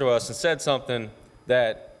instructors turned to us and said something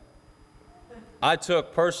that I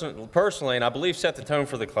took personally and I believe set the tone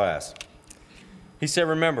for the class. He said,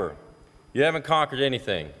 remember, you haven't conquered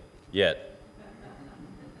anything yet.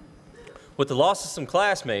 With the loss of some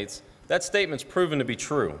classmates, that statement's proven to be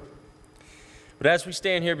true. But as we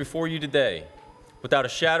stand here before you today, without a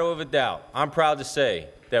shadow of a doubt, I'm proud to say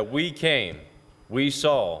that we came, we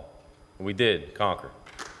saw, and we did conquer.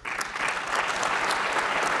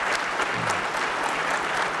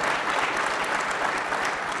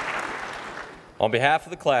 On behalf of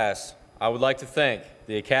the class, I would like to thank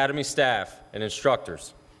the Academy staff and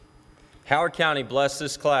instructors. Howard County blessed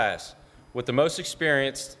this class with the most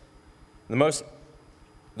experienced,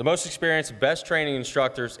 best training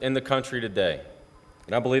instructors in the country today,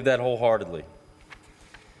 and I believe that wholeheartedly.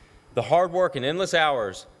 The hard work and endless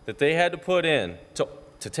hours that they had to put in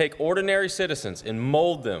to take ordinary citizens and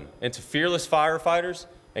mold them into fearless firefighters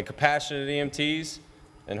and compassionate EMTs,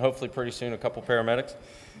 and hopefully pretty soon a couple paramedics,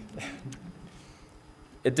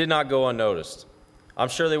 it did not go unnoticed. I'm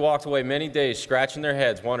sure they walked away many days scratching their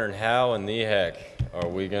heads wondering how in the heck are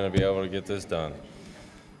we going to be able to get this done.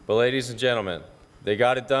 But ladies and gentlemen, they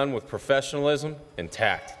got it done with professionalism and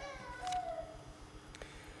tact.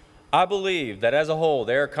 I believe that as a whole,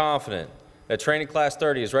 they are confident that Training Class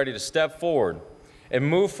 30 is ready to step forward and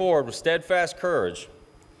move forward with steadfast courage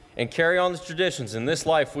and carry on the traditions in this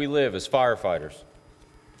life we live as firefighters.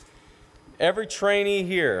 Every trainee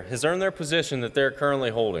here has earned their position that they're currently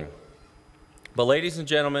holding. But ladies and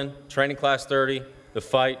gentlemen, Training Class 30, the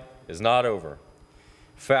fight is not over. In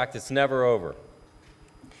fact, it's never over.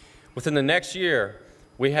 Within the next year,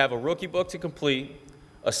 we have a rookie book to complete,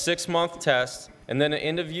 a 6-month test, and then an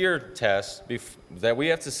end-of-year test that we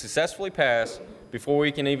have to successfully pass before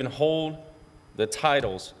we can even hold the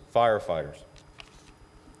titles firefighters.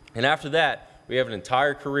 And after that, we have an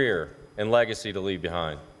entire career and legacy to leave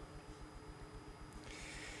behind.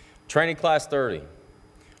 Training Class 30,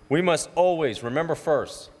 we must always remember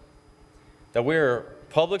first that we are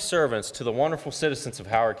public servants to the wonderful citizens of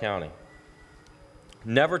Howard County.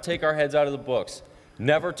 Never take our heads out of the books,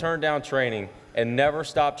 never turn down training, and never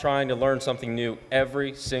stop trying to learn something new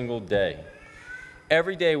every single day.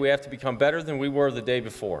 Every day we have to become better than we were the day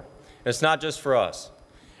before. And it's not just for us.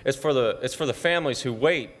 It's for the families who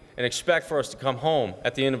wait and expect for us to come home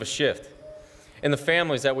at the end of a shift, and the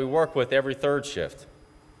families that we work with every third shift.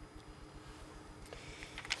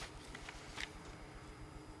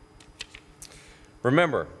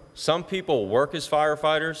 Remember, some people work as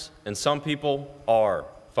firefighters and some people are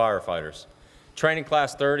firefighters. Training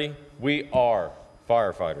Class 30, we are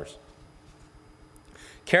firefighters.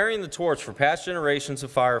 Carrying the torch for past generations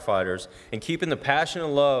of firefighters and keeping the passion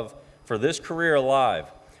and love for this career alive,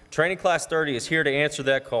 Training Class 30 is here to answer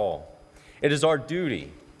that call. It is our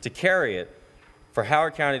duty to carry it for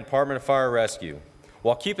Howard County Department of Fire Rescue,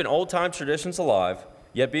 while keeping old-time traditions alive,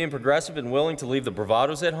 yet being progressive and willing to leave the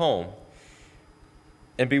bravados at home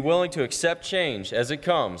and be willing to accept change as it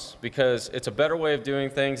comes, because it's a better way of doing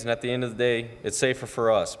things, and at the end of the day, it's safer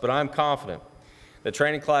for us. But I'm confident that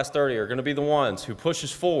Training Class 30 are going to be the ones who push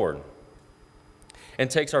us forward and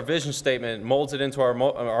takes our vision statement and molds it into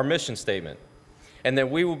our mission statement. And then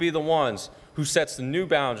we will be the ones who sets the new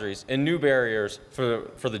boundaries and new barriers for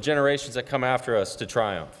the generations that come after us to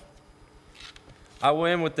triumph. I will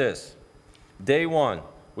end with this. Day one,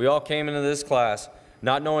 we all came into this class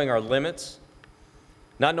not knowing our limits,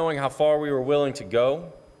 not knowing how far we were willing to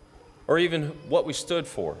go, or even what we stood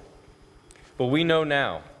for. But we know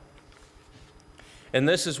now. And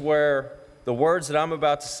this is where the words that I'm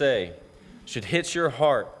about to say should hit your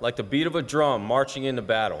heart like the beat of a drum marching into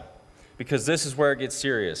battle, because this is where it gets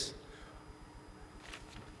serious.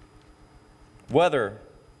 Whether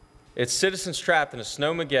it's citizens trapped in a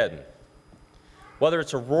snowmageddon, whether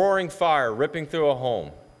it's a roaring fire ripping through a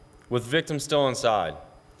home with victims still inside,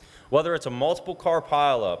 whether it's a multiple car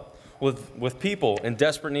pileup with people in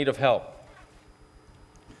desperate need of help,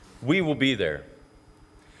 we will be there.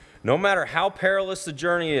 No matter how perilous the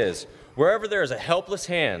journey is, wherever there is a helpless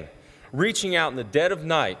hand reaching out in the dead of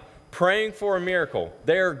night, praying for a miracle,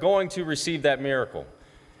 they are going to receive that miracle.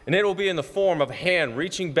 And it will be in the form of a hand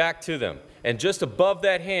reaching back to them. And just above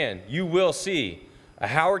that hand, you will see a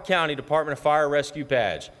Howard County Department of Fire Rescue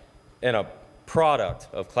badge and a product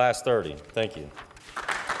of Class 30. Thank you.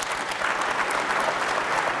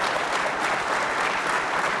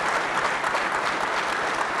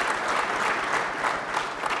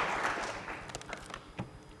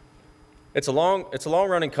 It's a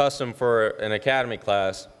long-running custom for an academy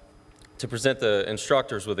class to present the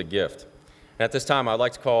instructors with a gift. And at this time, I'd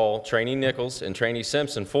like to call Trainee Nichols and Trainee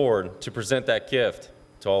Simpson forward to present that gift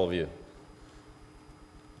to all of you.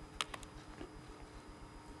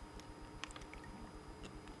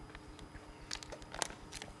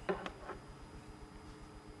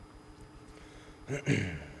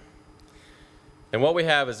 And what we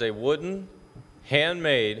have is a wooden,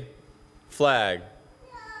 handmade flag .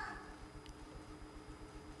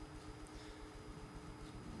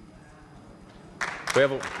 We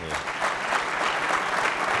have a,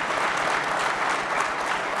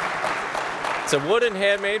 It's a wooden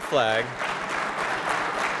handmade flag.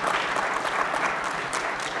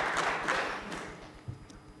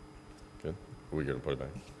 Good. Are we going to put it back?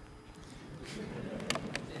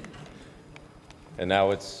 And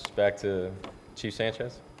now it's back to Chief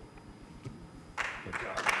Sanchez.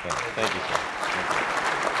 Thank you, sir.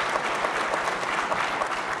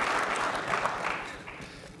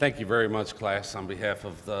 Thank you very much, class, on behalf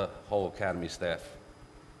of the whole Academy staff.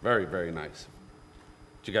 Very, very nice.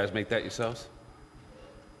 Did you guys make that yourselves?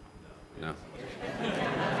 No.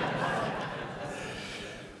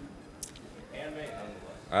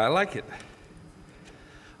 I like it.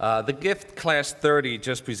 The gift Class 30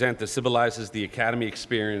 just presented symbolizes the Academy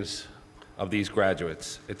experience of these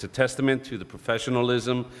graduates. It's a testament to the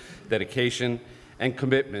professionalism, dedication, and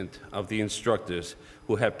commitment of the instructors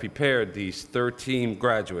who have prepared these 13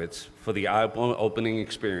 graduates for the eye-opening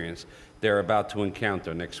experience they're about to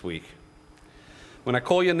encounter next week. When I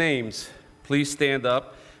call your names, please stand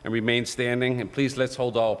up and remain standing, and please let's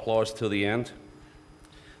hold our applause till the end.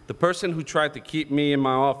 The person who tried to keep me in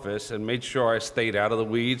my office and made sure I stayed out of the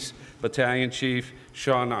weeds, Battalion Chief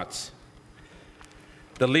Shaw Nuts.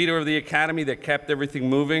 The leader of the Academy that kept everything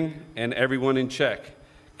moving and everyone in check,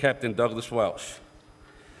 Captain Douglas Welsh.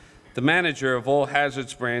 The manager of All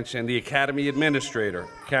Hazards Branch and the Academy Administrator,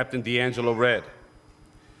 Captain D'Angelo Red.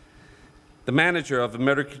 The manager of the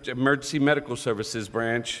Emergency Medical Services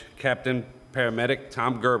Branch, Captain Paramedic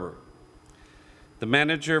Tom Gerber. The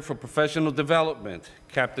manager for Professional Development,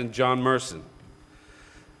 Captain John Merson.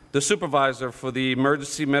 The supervisor for the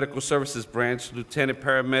Emergency Medical Services Branch, Lieutenant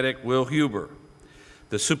Paramedic Will Huber.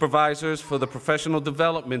 The supervisors for the Professional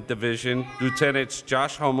Development Division, Lieutenants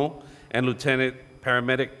Josh Hummel and Lieutenant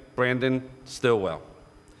Paramedic Brandon Stillwell.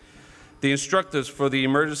 The instructors for the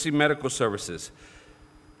Emergency Medical Services,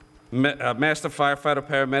 Master Firefighter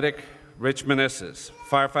Paramedic Rich Meneses,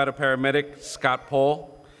 Firefighter Paramedic Scott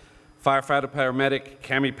Paul, Firefighter Paramedic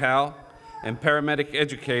Cami Powell, and Paramedic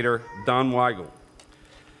Educator Don Weigel.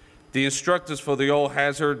 The instructors for the All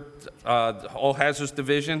Hazards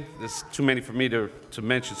Division, there's too many for me to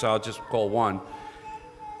mention, so I'll just call one,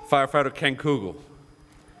 Firefighter Ken Kugel.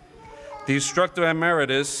 The instructor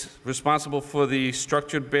emeritus responsible for the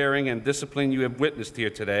structured bearing and discipline you have witnessed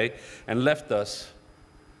here today and left us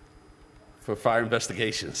for fire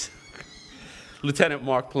investigations, Lieutenant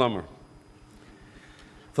Mark Plummer.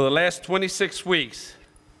 For the last 26 weeks,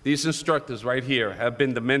 these instructors right here have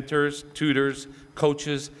been the mentors, tutors,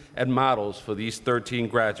 coaches, and models for these 13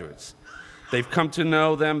 graduates. They've come to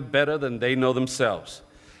know them better than they know themselves.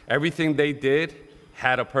 Everything they did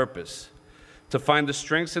had a purpose. to find the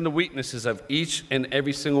strengths and the weaknesses of each and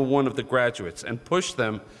every single one of the graduates and push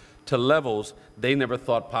them to levels they never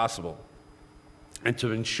thought possible, and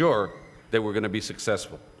to ensure they were going to be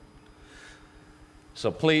successful.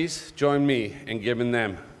 So please join me in giving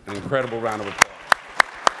them an incredible round of applause.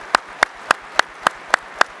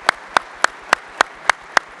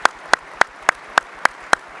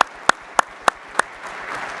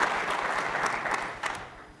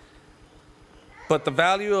 But the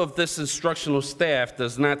value of this instructional staff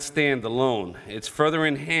does not stand alone. It's further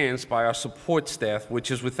enhanced by our support staff,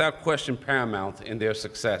 which is without question paramount in their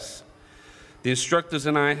success. The instructors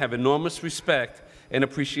and I have enormous respect and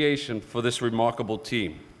appreciation for this remarkable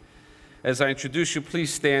team. As I introduce you,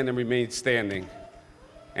 please stand and remain standing,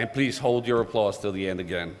 and please hold your applause till the end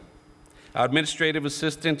again. Our administrative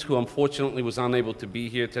assistant, who unfortunately was unable to be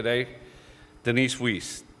here today, Denise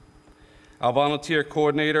Weiss. Our volunteer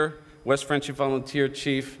coordinator, West Friendship Volunteer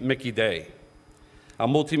Chief Mickey Day. Our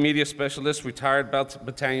multimedia specialist, retired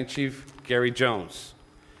Battalion Chief Gary Jones.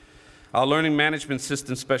 Our learning management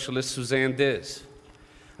system specialist, Suzanne Diz.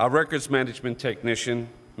 Our records management technician,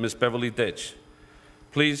 Ms. Beverly Ditch.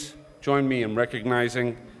 Please join me in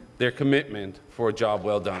recognizing their commitment for a job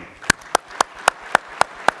well done.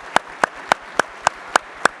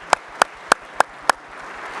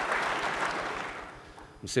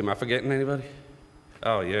 Let me see, am I forgetting anybody?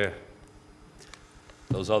 Oh, yeah.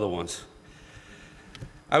 Those other ones.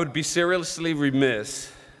 I would be seriously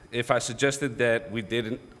remiss if I suggested that we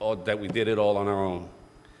did it all on our own.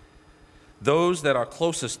 Those that are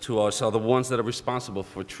closest to us are the ones that are responsible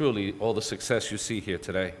for truly all the success you see here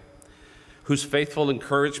today, whose faithful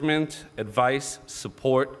encouragement, advice,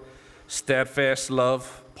 support, steadfast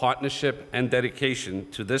love, partnership, and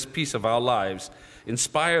dedication to this piece of our lives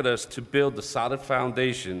inspired us to build the solid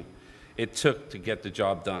foundation it took to get the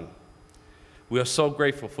job done. We are so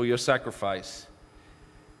grateful for your sacrifice,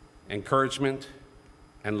 encouragement,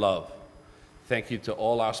 and love. Thank you to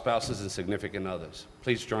all our spouses and significant others.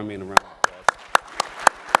 Please join me in a round of applause.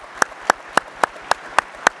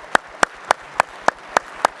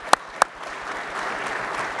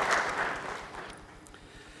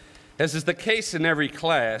 As is the case in every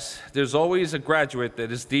class, there's always a graduate that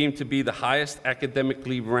is deemed to be the highest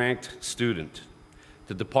academically ranked student.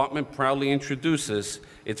 The department proudly introduces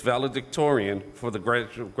its valedictorian for the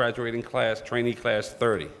graduating class, Trainee Class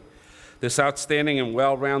 30. This outstanding and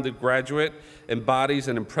well-rounded graduate embodies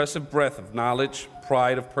an impressive breadth of knowledge,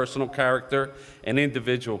 pride of personal character, and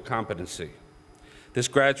individual competency. This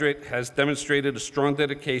graduate has demonstrated a strong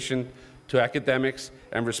dedication to academics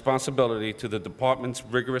and responsibility to the department's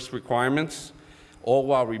rigorous requirements, all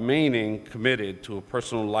while remaining committed to a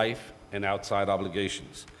personal life and outside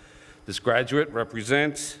obligations. This graduate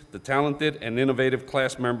represents the talented and innovative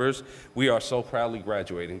class members we are so proudly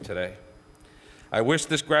graduating today. I wish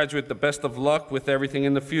this graduate the best of luck with everything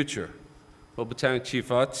in the future. Will Battalion Chief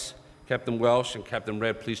Utz, Captain Welsh, and Captain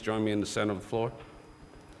Red please join me in the center of the floor?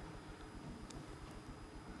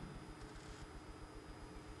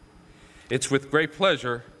 It's with great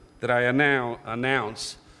pleasure that I now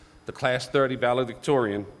announce the Class 30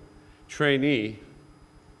 valedictorian, Trainee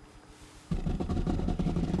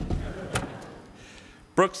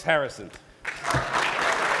Brooks Harrison.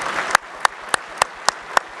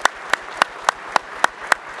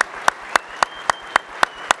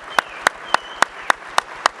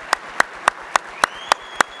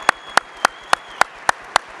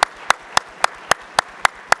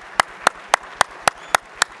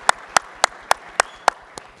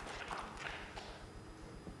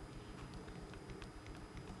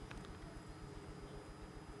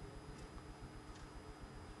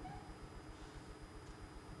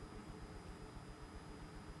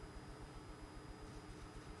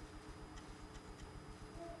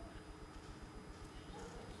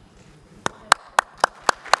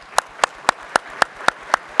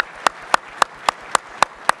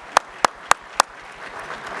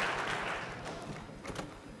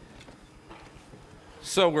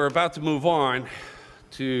 So we're about to move on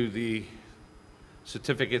to the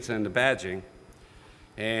certificates and the badging.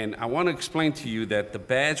 And I want to explain to you that the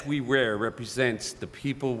badge we wear represents the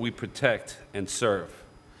people we protect and serve,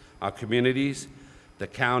 our communities, the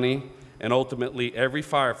county, and ultimately every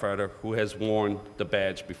firefighter who has worn the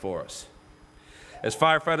badge before us. As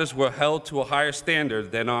firefighters, we're held to a higher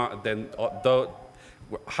standard than are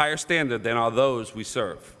those we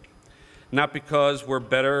serve. Not because we're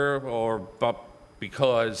better, but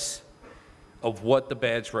because of what the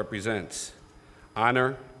badge represents: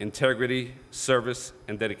 honor, integrity, service,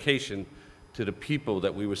 and dedication to the people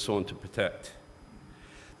that we were sworn to protect.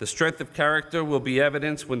 The strength of character will be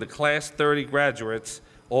evidenced when the Class 30 graduates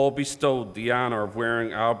all bestowed the honor of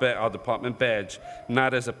wearing our department badge,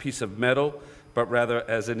 not as a piece of metal, but rather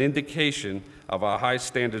as an indication of our high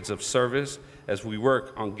standards of service as we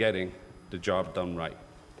work on getting the job done right.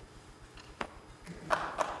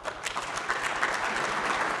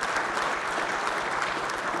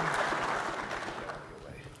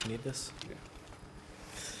 Need this? Yeah.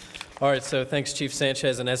 All right, so thanks, Chief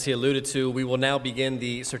Sanchez, and as he alluded to, we will now begin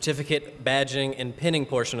the certificate, badging, and pinning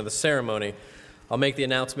portion of the ceremony. I'll make the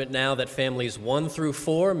announcement now that families 1 through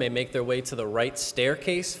 4 may make their way to the right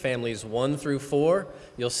staircase. Families 1 through 4,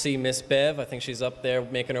 you'll see Miss Bev. I think she's up there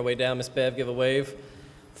making her way down. Miss Bev, give a wave.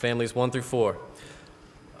 Families 1 through 4.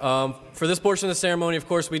 For this portion of the ceremony, of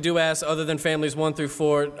course, we do ask, other than families 1 through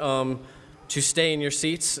 4, to stay in your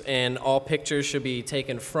seats, and all pictures should be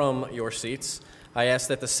taken from your seats. I ask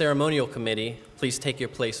that the ceremonial committee please take your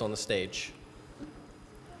place on the stage.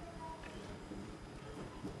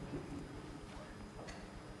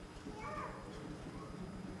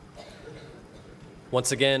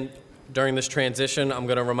 Once again, during this transition, I'm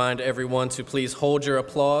going to remind everyone to please hold your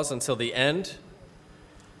applause until the end.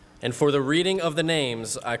 And for the reading of the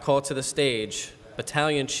names, I call to the stage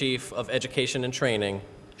Battalion Chief of Education and Training,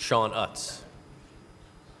 Sean Utz.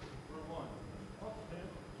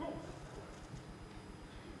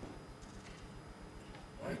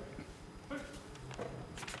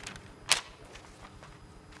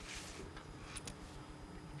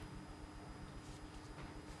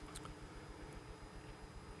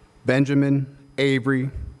 Benjamin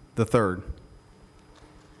Avery III.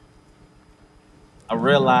 I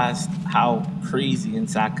realized how crazy and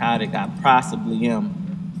psychotic I possibly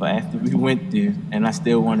am for after we went there, and I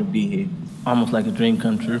still want to be here. Almost like a dream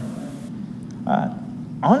come true.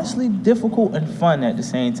 Honestly, difficult and fun at the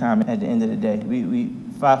same time at the end of the day. We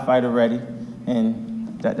firefighter ready,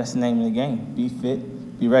 and that's the name of the game. Be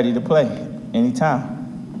fit, be ready to play anytime.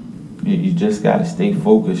 You just got to stay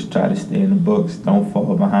focused, try to stay in the books, don't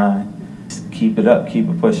fall behind. Just keep it up, keep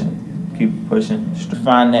it pushing, keep it pushing. Just to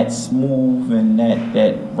find that smooth and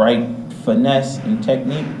that right finesse and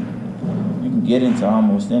technique, you can get into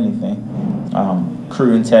almost anything.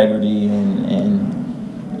 Crew integrity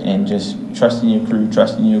and just trusting your crew,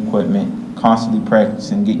 trusting your equipment, constantly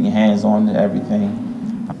practicing, getting your hands on to everything.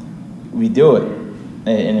 We do it,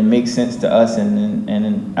 and it makes sense to us, and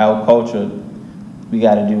in our culture, we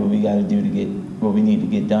got to do what we got to do to get what we need to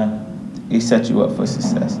get done. It sets you up for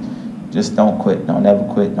success. Just don't quit. Don't ever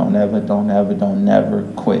quit. Don't never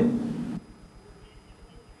quit.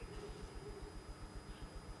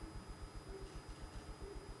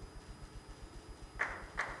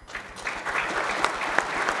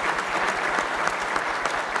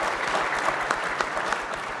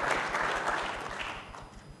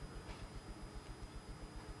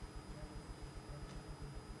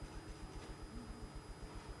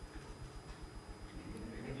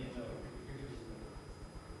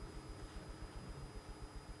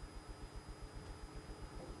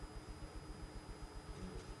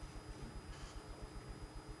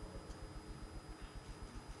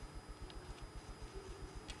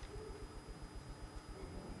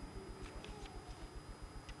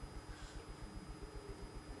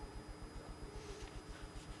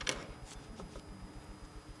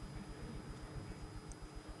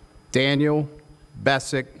 Daniel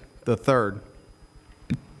Bessick III.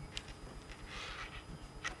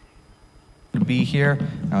 To be here.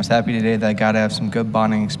 I was happy today that I got to have some good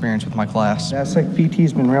bonding experience with my class. Bessick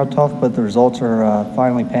PT's been real tough, but the results are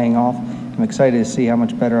finally paying off. I'm excited to see how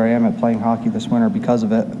much better I am at playing hockey this winter because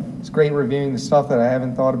of it. It's great reviewing the stuff that I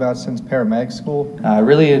haven't thought about since paramedic school. I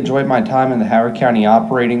really enjoyed my time in the Howard County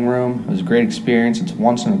operating room. It was a great experience. It's a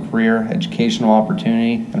once-in-a-career educational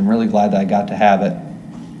opportunity, and I'm really glad that I got to have it.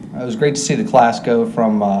 It was great to see the class go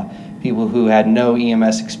from people who had no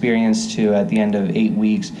EMS experience to, at the end of 8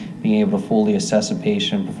 weeks, being able to fully assess a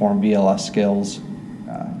patient, perform BLS skills.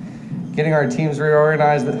 Getting our teams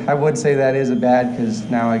reorganized, I would say that is a bad, because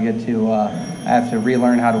now I get to I have to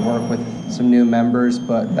relearn how to work with some new members,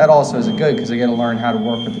 but that also is a good, because I get to learn how to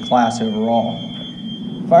work with the class overall.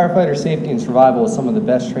 Firefighter safety and survival is some of the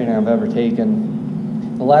best training I've ever taken.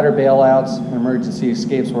 The ladder bailouts and emergency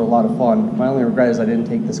escapes were a lot of fun. My only regret is I didn't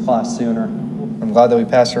take this class sooner. I'm glad that we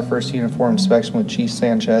passed our first uniform inspection with Chief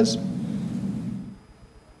Sanchez.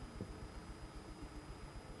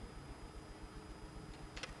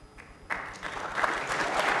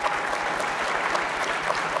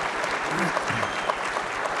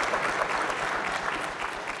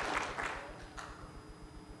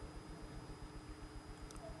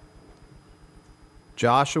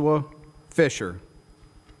 Joshua Fisher.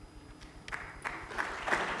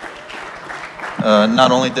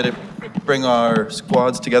 Not only did it bring our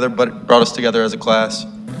squads together, but it brought us together as a class.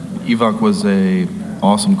 EVOC was a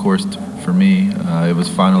awesome course for me. It was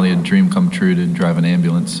finally a dream come true to drive an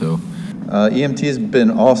ambulance. So, EMT has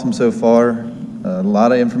been awesome so far. A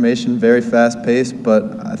lot of information, very fast paced,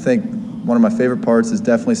 but I think one of my favorite parts is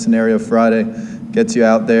definitely Scenario Friday. Gets you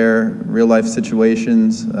out there, real life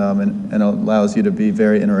situations, and allows you to be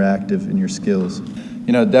very interactive in your skills.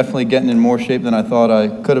 You know, definitely getting in more shape than I thought I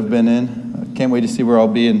could have been in. I can't wait to see where I'll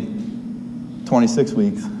be in 26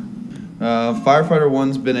 weeks. Firefighter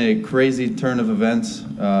 1's been a crazy turn of events.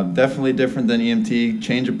 Definitely different than EMT,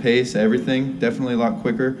 change of pace, everything, definitely a lot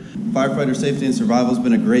quicker. Firefighter safety and survival has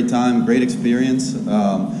been a great time, great experience.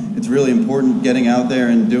 It's really important getting out there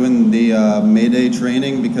and doing the Mayday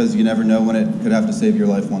training because you never know when it could have to save your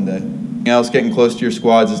life one day. Anything else, getting close to your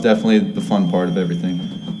squads is definitely the fun part of everything.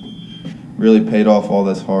 Really paid off all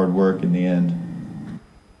this hard work in the end.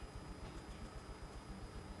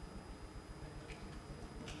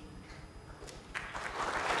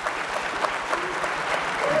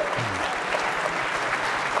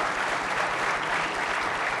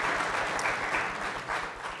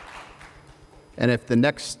 And if the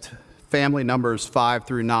next family numbers 5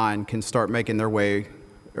 through 9 can start making their way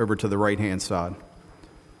over to the right-hand side.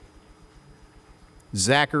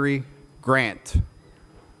 Zachary Grant.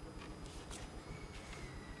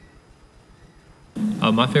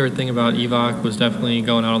 My favorite thing about EVOC was definitely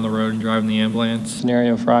going out on the road and driving the ambulance.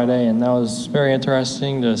 Scenario Friday, and that was very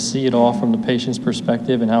interesting to see it all from the patient's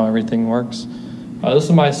perspective and how everything works. This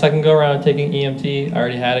is my second go-around of taking EMT. I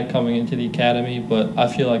already had it coming into the academy, but I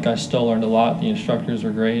feel like I still learned a lot. The instructors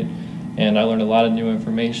were great, and I learned a lot of new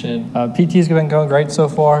information. PT's been going great so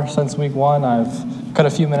far since week 1. I've cut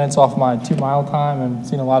a few minutes off my 2-mile time and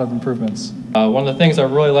seen a lot of improvements. One of the things I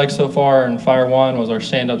really liked so far in Fire 1 was our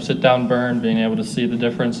stand-up, sit-down burn, being able to see the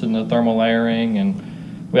difference in the thermal layering,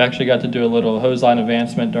 and we actually got to do a little hose line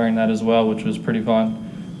advancement during that as well, which was pretty fun.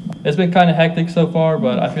 It's been kind of hectic so far,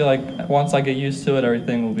 but I feel like once I get used to it,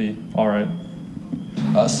 everything will be all right.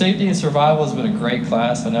 Safety and survival has been a great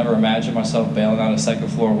class. I never imagined myself bailing out of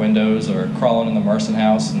second-floor windows or crawling in the Merson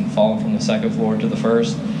house and falling from the second floor to the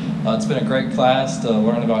first. It's been a great class to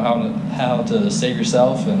learn about how to save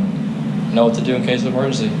yourself and know what to do in case of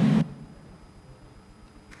emergency.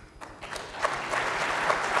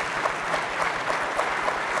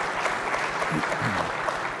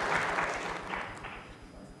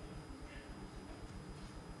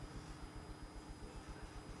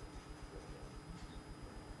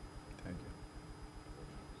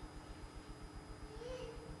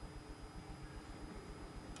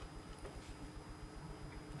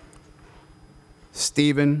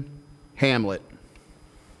 Stephen Hamlet.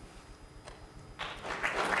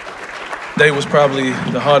 Today was probably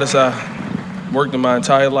the hardest I worked in my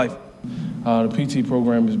entire life. The PT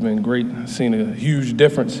program has been great. I've seen a huge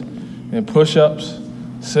difference in push-ups,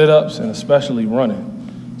 sit-ups, and especially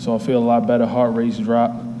running. So I feel a lot better, heart rate's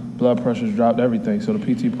dropped, blood pressure's dropped, everything. So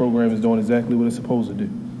the PT program is doing exactly what it's supposed to do.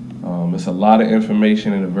 It's a lot of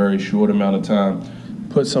information in a very short amount of time.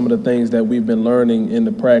 Put some of the things that we've been learning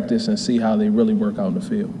into practice and see how they really work out in the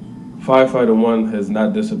field. Firefighter 1 has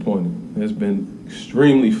not disappointed. It's been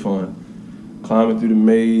extremely fun. Climbing through the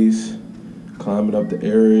maze, climbing up the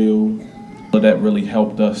aerial. That really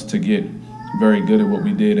helped us to get very good at what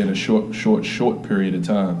we did in a short period of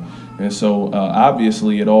time. And so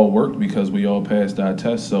obviously it all worked because we all passed our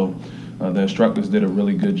tests. So the instructors did a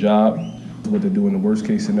really good job what to do in the worst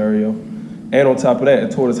case scenario. And on top of that,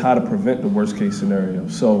 it taught us how to prevent the worst case scenario.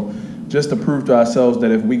 So just to prove to ourselves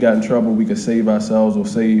that if we got in trouble, we could save ourselves or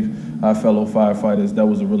save our fellow firefighters, that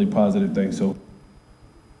was a really positive thing. So.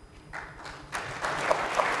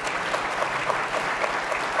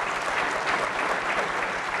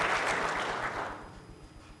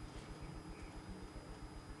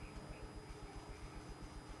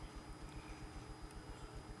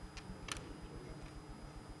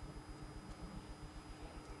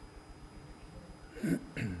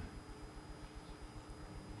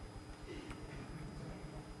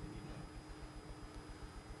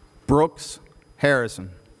 Brooks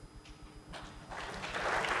Harrison.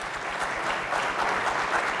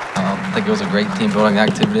 I think it was a great team building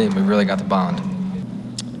activity, and we really got to bond.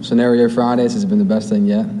 Scenario Fridays has been the best thing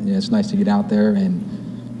yet. Yeah, it's nice to get out there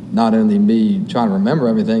and not only be trying to remember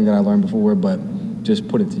everything that I learned before, but just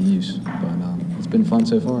put it to use. But it's been fun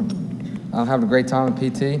so far. I'm having a great time with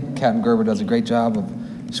PT. Captain Gerber does a great job of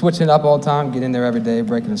switching it up all the time, getting in there every day,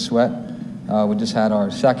 breaking a sweat. We just had our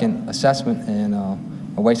second assessment, and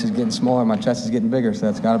my waist is getting smaller, my chest is getting bigger, so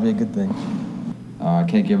that's got to be a good thing. I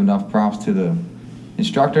can't give enough props to the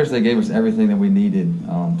instructors. They gave us everything that we needed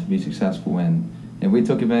to be successful, and and we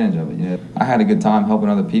took advantage of it. I had a good time helping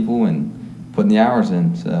other people and putting the hours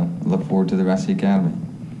in, so I look forward to the rest of the academy.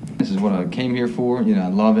 This is what I came here for. I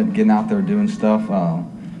love it, getting out there doing stuff.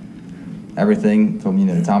 Everything from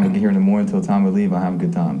the time we get here in the morning till the time we leave, I have a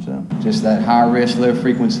good time. So just that high risk, low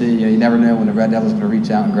frequency. You never know when the Red Devil's going to reach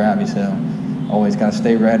out and grab you. So always got to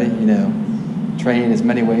stay ready. Train in as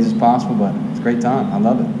many ways as possible. But it's a great time. I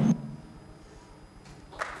love it.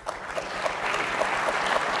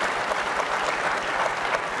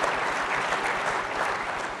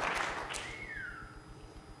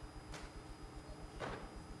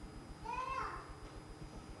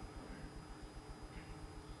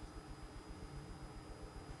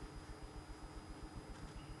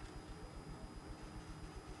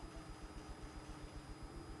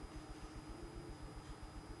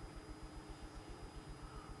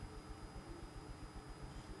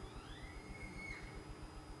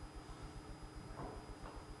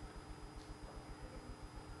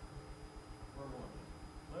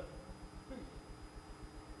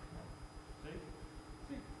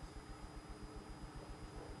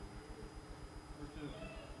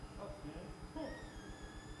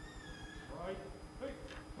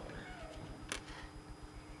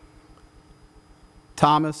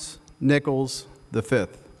 Thomas Nichols V. There's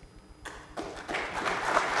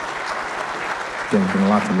been a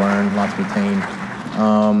lot to learn, a lot to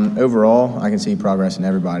retain. Overall, I can see progress in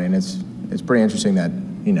everybody, and it's pretty interesting that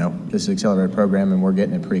this is an accelerated program and we're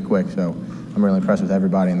getting it pretty quick. So I'm really impressed with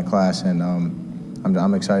everybody in the class, and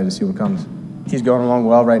I'm excited to see what comes. He's going along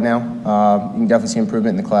well right now. You can definitely see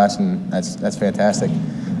improvement in the class, and that's fantastic.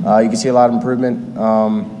 You can see a lot of improvement.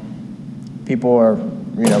 People are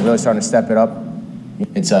really starting to step it up.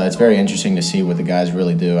 It's very interesting to see what the guys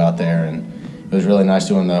really do out there, and it was really nice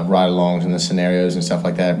doing the ride-alongs and the scenarios and stuff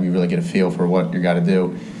like that. We really get a feel for what you got to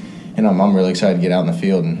do, and I'm really excited to get out in the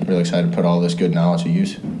field and really excited to put all this good knowledge to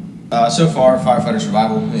use. So far, firefighter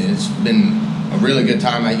survival has been a really good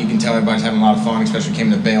time. You can tell everybody's having a lot of fun, especially came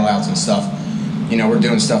to bailouts and stuff. We're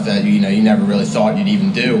doing stuff that you never really thought you'd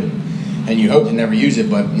even do, and you hope to never use it.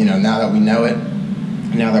 But now that we know it,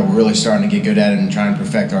 now that we're really starting to get good at it and trying to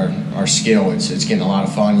perfect our skill, it's getting a lot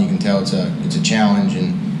of fun. You can tell it's a challenge,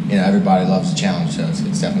 and everybody loves the challenge, so it's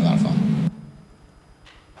definitely a lot of fun.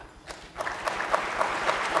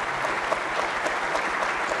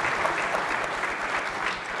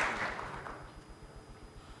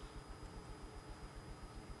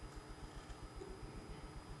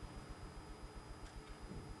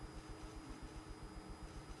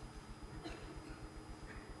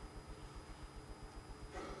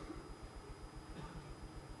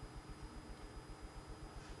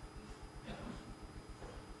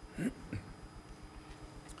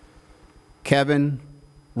 Kevin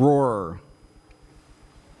Rohrer.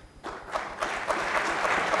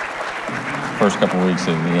 First couple of weeks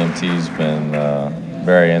of EMT's been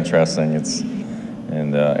very interesting.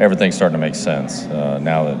 Everything's starting to make sense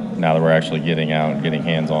now that we're actually getting out and getting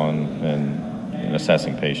hands-on and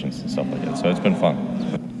assessing patients and stuff like that. So it's been fun.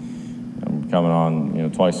 I'm coming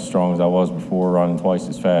on twice as strong as I was before, running twice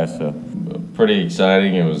as fast. So pretty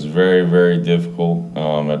exciting. It was very, very difficult.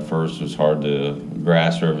 At first it was hard to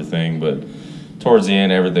grasp everything, but towards the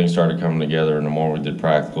end everything started coming together, and the more we did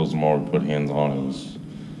practicals, the more we put hands on, it was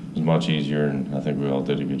much easier, and I think we all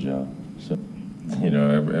did a good job. So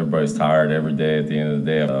everybody's tired every day at the end of the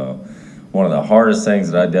day. One of the hardest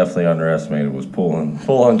things that I definitely underestimated was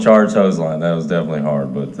pulling charge hose line. That was definitely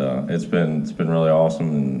hard, but it's been really awesome,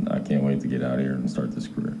 and I can't wait to get out here and start this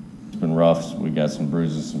career. It's been rough. We got some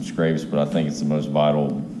bruises, some scrapes, but I think it's the most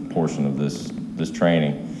vital portion of this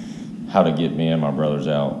training, how to get me and my brothers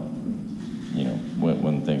out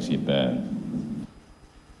when things get bad.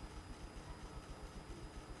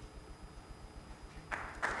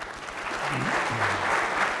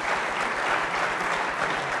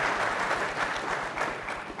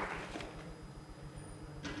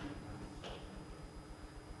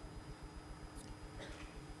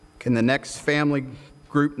 Can the next family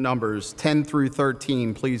group numbers 10 through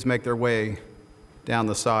 13 please make their way down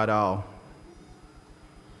the side aisle?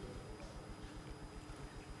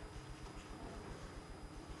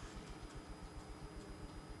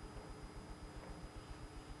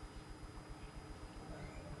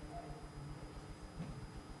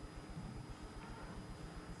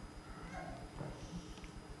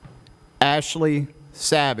 Ashley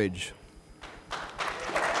Savage.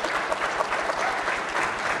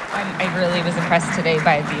 I really was impressed today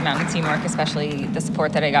by the amount of teamwork, especially the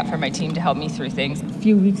support that I got from my team to help me through things. A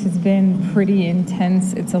few weeks has been pretty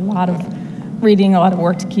intense. It's a lot of reading, a lot of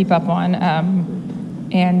work to keep up on,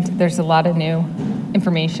 and there's a lot of new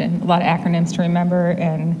information, a lot of acronyms to remember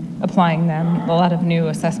and applying them, a lot of new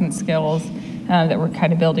assessment skills that we're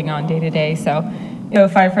kind of building on day to day. So,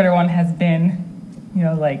 Firefighter 1 has been,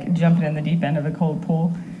 like jumping in the deep end of a cold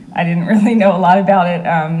pool. I didn't really know a lot about it,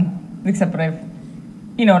 except what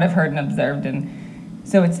I've heard and observed. And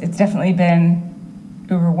so it's definitely been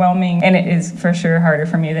overwhelming, and it is for sure harder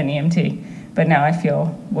for me than EMT. But now I feel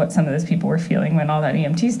what some of those people were feeling when all that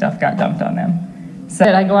EMT stuff got dumped on them. So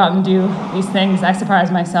I go out and do these things, I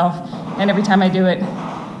surprise myself, and every time I do it,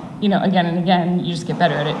 again and again, you just get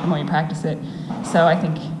better at it the more you practice it. So I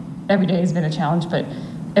think every day has been a challenge, but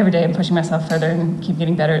every day I'm pushing myself further and keep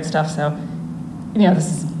getting better at stuff. So,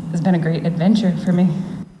 this has been a great adventure for me.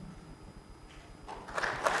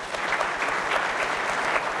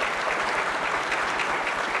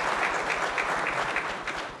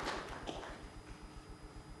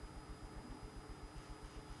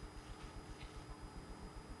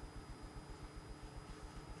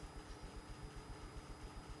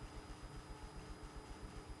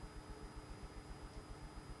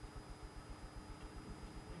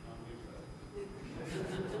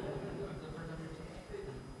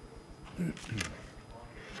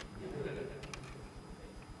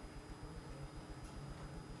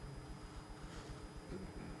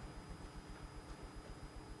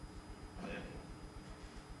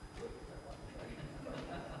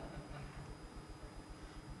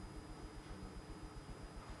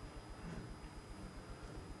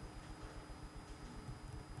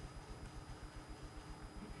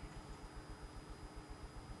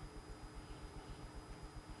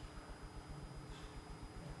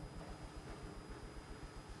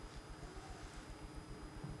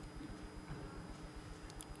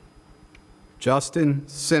 Justin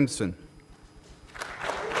Simpson.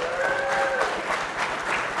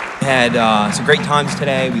 We had some great times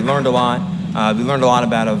today. We learned a lot. We learned a lot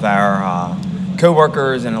about our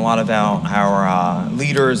co-workers and a lot about our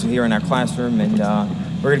leaders here in our classroom, and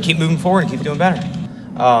we're going to keep moving forward and keep doing better.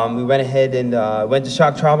 We went ahead and went to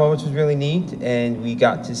shock trauma, which was really neat, and we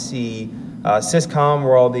got to see SysCom,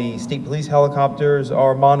 where all the state police helicopters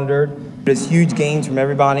are monitored. There's huge gains from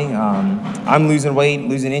everybody. I'm losing weight,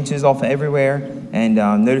 losing inches off of everywhere, and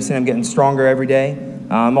noticing I'm getting stronger every day.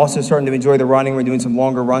 I'm also starting to enjoy the running. We're doing some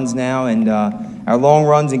longer runs now, and our long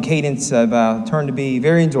runs and cadence have turned to be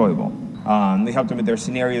very enjoyable. We helped them with their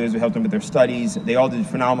scenarios, we helped them with their studies. They all did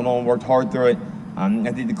phenomenal and worked hard through it.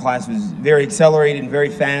 I think the class was very accelerated and very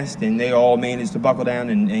fast, and they all managed to buckle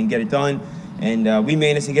down and get it done. And we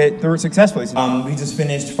managed to get through it successfully. We just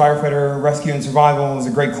finished Firefighter Rescue and Survival. It was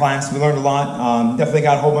a great class. We learned a lot. Definitely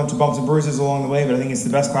got a whole bunch of bumps and bruises along the way, but I think it's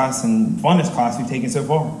the best class and funnest class we've taken so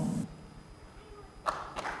far.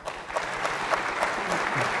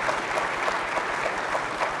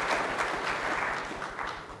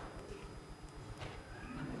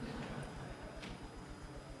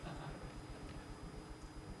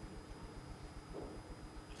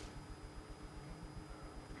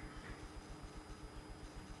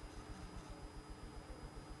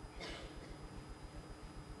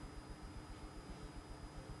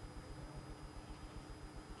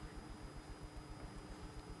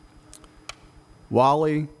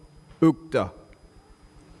 Wally Ukta.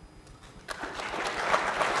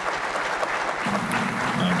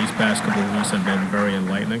 These past couple of weeks have been very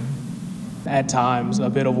enlightening. At times, a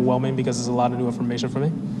bit overwhelming because there's a lot of new information for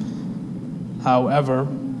me. However,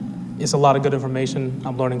 it's a lot of good information.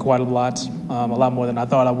 I'm learning quite a lot more than I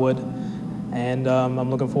thought I would. And I'm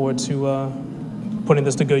looking forward to putting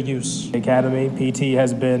this to good use. Academy, PT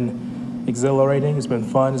has been exhilarating, it's been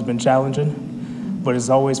fun, it's been challenging. But it's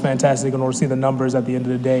always fantastic in order to see the numbers at the end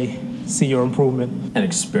of the day, see your improvement. An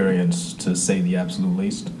experience, to say the absolute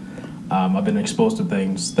least. I've been exposed to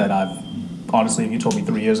things that honestly, if you told me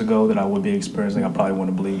 3 years ago that I would be experiencing, I probably wouldn't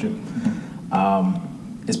have believed you.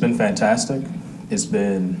 It's been fantastic. It's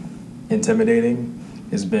been intimidating.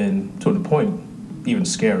 It's been, to the point, even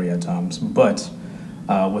scary at times. But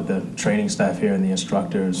with the training staff here and the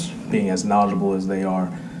instructors being as knowledgeable as they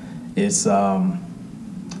are, it's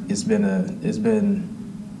been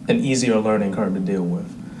an easier learning curve to deal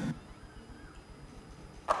with.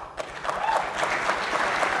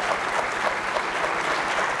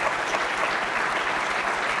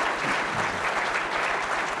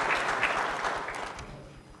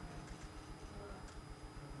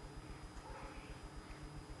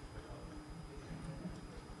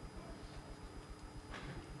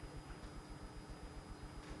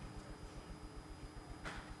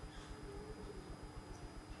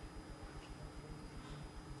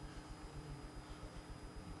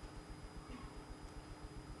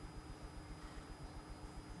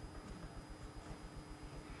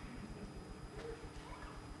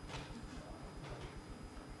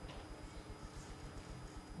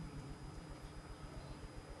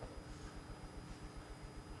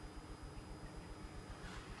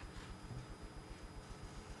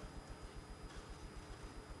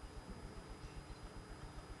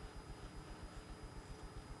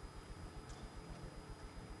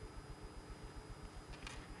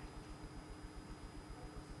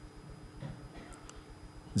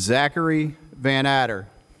 Zachary Van Adder.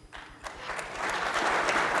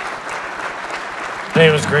 Today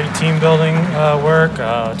was great team building work.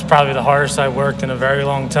 It's probably the hardest I've worked in a very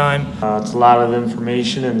long time. It's a lot of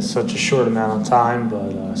information in such a short amount of time, but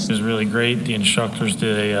it was really great. The instructors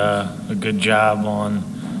did a good job on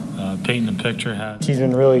painting the picture. He's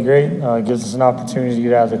been really great. Gives us an opportunity to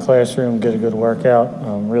get out of the classroom, get a good workout.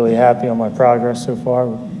 I'm really happy on my progress so far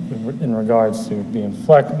in regards to being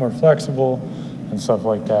more flexible and stuff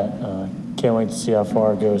like that. Can't wait to see how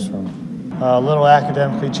far it goes from. A little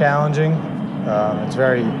academically challenging. It's a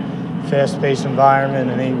very fast-paced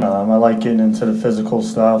environment, and I like getting into the physical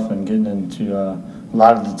stuff and getting into a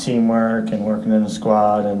lot of the teamwork and working in a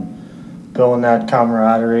squad and building that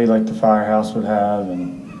camaraderie like the firehouse would have,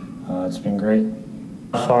 and it's been great.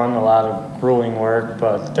 Fun, a lot of grueling work,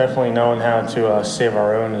 but definitely knowing how to save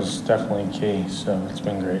our own is definitely key, so it's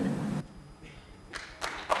been great.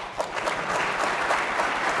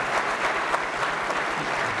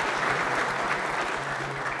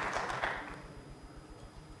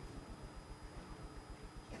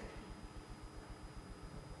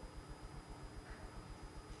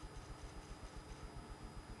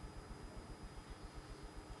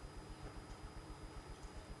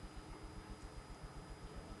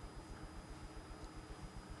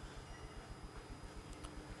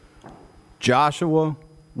 Joshua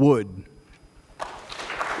Wood.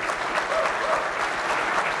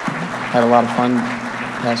 Had a lot of fun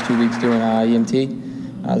past 2 weeks doing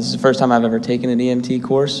EMT. This is the first time I've ever taken an EMT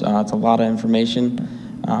course. It's a lot of information,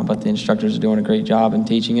 but the instructors are doing a great job in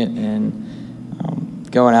teaching it, and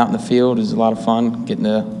going out in the field is a lot of fun, getting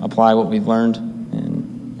to apply what we've learned.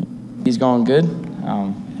 And he's going good.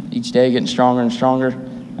 Each day getting stronger and stronger.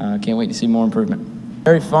 Can't wait to see more improvement.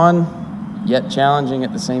 Very fun, yet challenging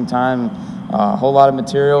at the same time. A whole lot of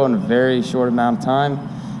material in a very short amount of time,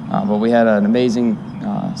 but we had an amazing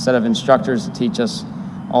set of instructors to teach us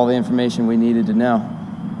all the information we needed to know,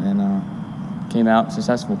 and came out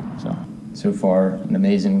successful. So far, an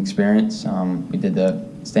amazing experience. We did the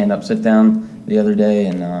stand-up, sit-down the other day,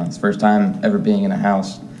 and it's the first time ever being in a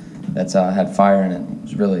house that's had fire in it. It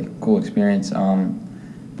was a really cool experience.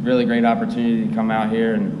 Really great opportunity to come out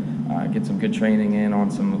here and get some good training in on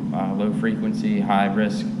some low frequency, high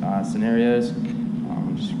risk scenarios.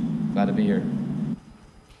 I'm just glad to be here.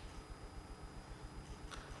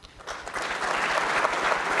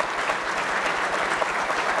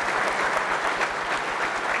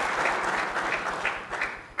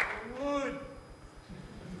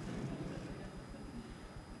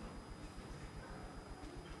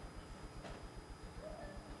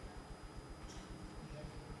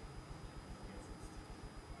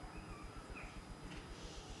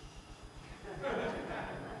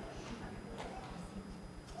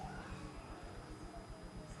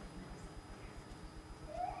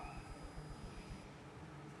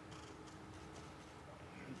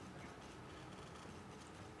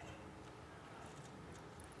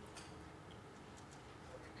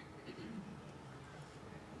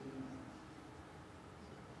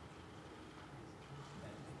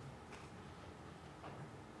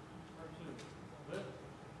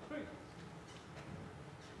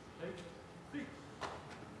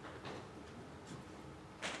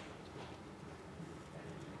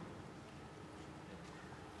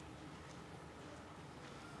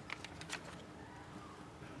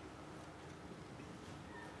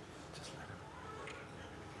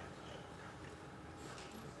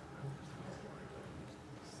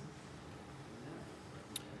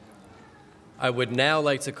 I would now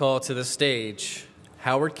like to call to the stage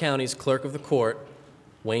Howard County's Clerk of the Court,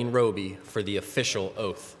 Wayne Roby, for the official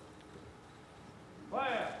oath.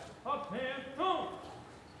 Class, up and boom.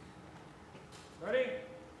 Ready?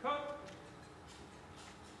 Cut.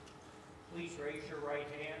 Please raise your right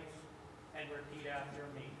hands and repeat after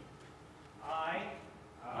me. I.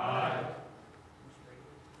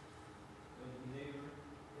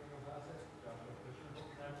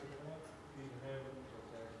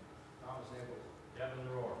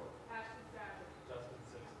 Devin Rohr. Ashton Savage. Justin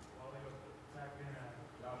Simpson.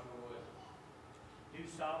 Joshua Wood. Do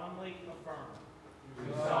solemnly affirm.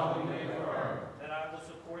 That I will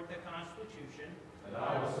support the Constitution.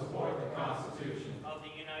 Of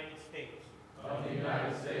the United States.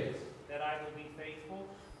 That I will be faithful.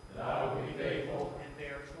 And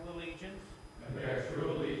bear true allegiance.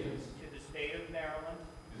 To the state of Maryland.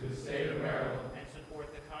 And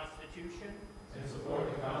support the Constitution.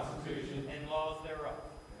 And laws thereof.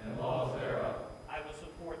 I will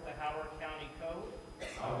support the Howard County Code.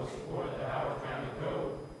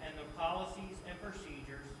 And the policies and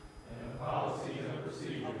procedures. Of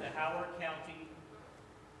the Howard County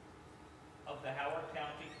of the Howard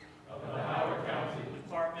County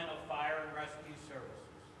Department of Fire and Rescue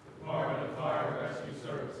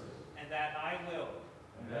Services. And that I will,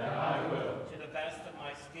 to the best of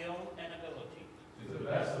my skill and ability,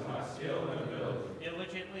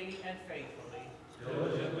 diligently and faithfully,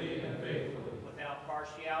 without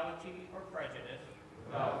partiality or prejudice,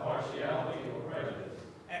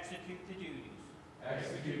 execute the duties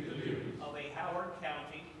of a Howard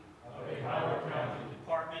County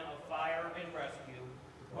Department of Fire and Rescue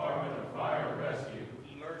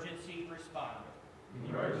emergency responder,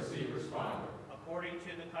 according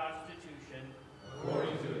to the Constitution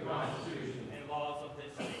and laws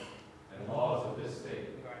of this state.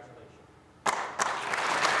 Congratulations.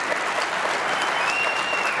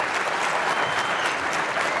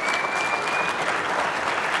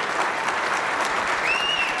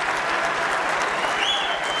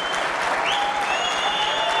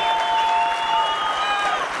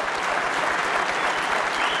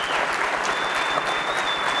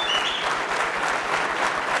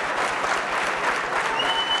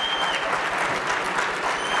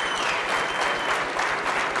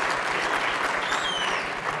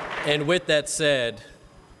 And with that said,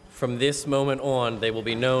 from this moment on, they will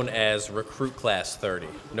be known as Recruit Class 30,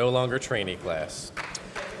 no longer Trainee Class.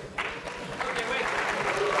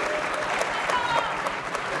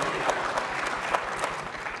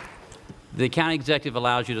 The county executive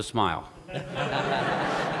allows you to smile.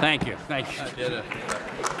 Thank you. Thank you. I did it.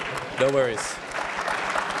 No worries.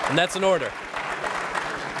 And that's an order.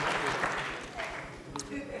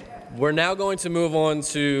 We're now going to move on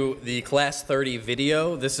to the Class 30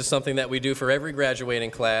 video. This is something that we do for every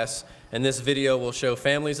graduating class, and this video will show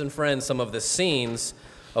families and friends some of the scenes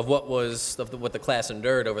of what the class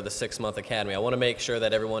endured over the 6-month academy. I want to make sure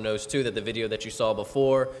that everyone knows too that the video that you saw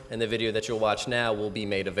before and the video that you'll watch now will be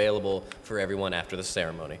made available for everyone after the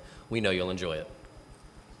ceremony. We know you'll enjoy it.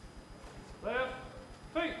 Left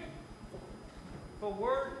feet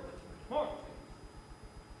forward, march.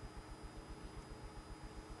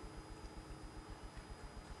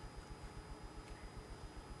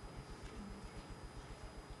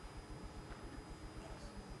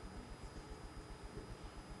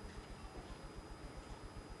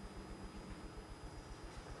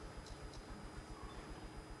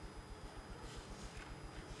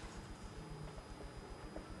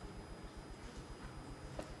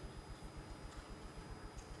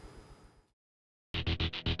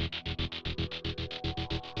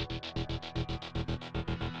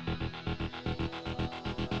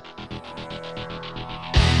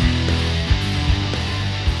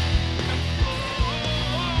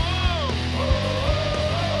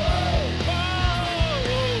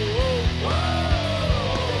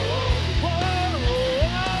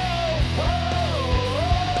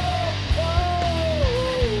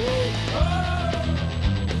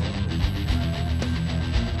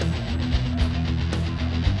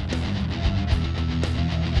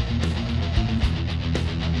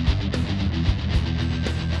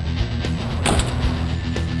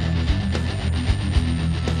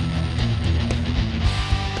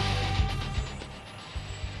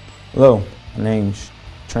 Hello, my name's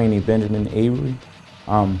Trainee Benjamin Avery.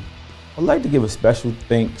 I'd like to give a special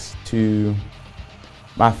thanks to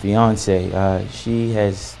my fiance. She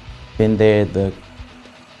has been there the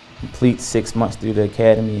complete 6 months through the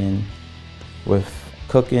academy, and with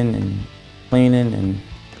cooking and cleaning and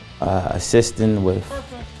assisting with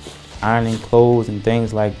ironing clothes and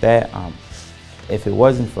things like that. If it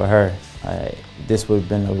wasn't for her, this would have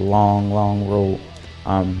been a long, long road.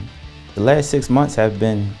 The last 6 months have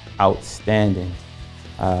been outstanding,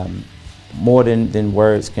 more than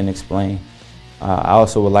words can explain. I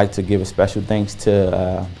also would like to give a special thanks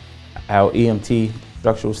to our EMT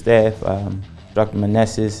structural staff, Instructor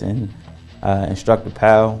Manessis and Instructor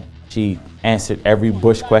Powell. She answered every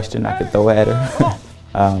Bush question I could throw at her.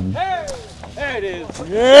 There it is.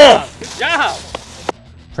 Yeah. Good job.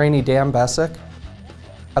 Trainee Dan Bessick.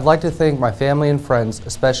 I'd like to thank my family and friends,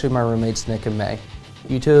 especially my roommates Nick and May.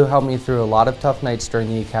 You two helped me through a lot of tough nights during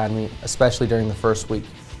the academy, especially during the first week.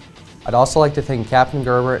 I'd also like to thank Captain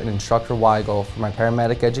Gerber and Instructor Weigel for my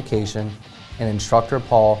paramedic education, and Instructor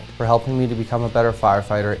Paul for helping me to become a better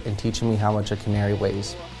firefighter and teaching me how much a canary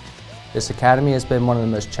weighs. This academy has been one of the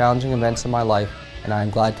most challenging events in my life, and I am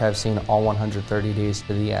glad to have seen all 130 days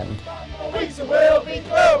to the end. We will be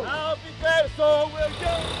through. I'll be there, so will you.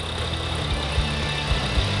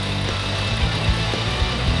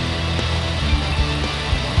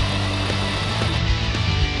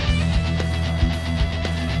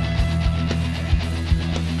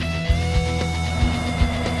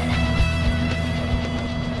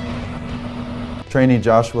 Trainee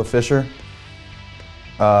Joshua Fisher.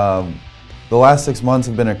 The last 6 months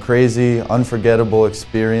have been a crazy, unforgettable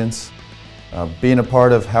experience. Being a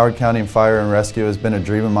part of Howard County Fire and Rescue has been a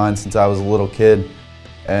dream of mine since I was a little kid.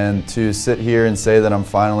 And to sit here and say that I'm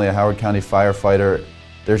finally a Howard County firefighter,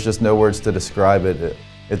 there's just no words to describe it.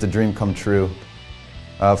 It's a dream come true.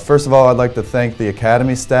 First of all, I'd like to thank the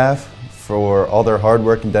Academy staff for all their hard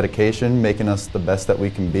work and dedication, making us the best that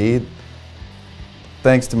we can be.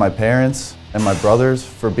 Thanks to my parents and my brothers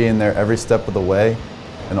for being there every step of the way,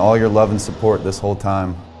 and all your love and support this whole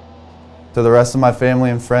time. To the rest of my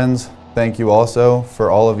family and friends, thank you also for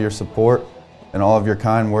all of your support and all of your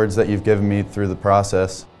kind words that you've given me through the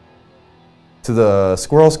process. To the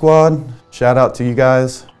Squirrel Squad, shout out to you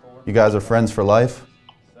guys. You guys are friends for life.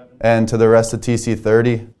 And to the rest of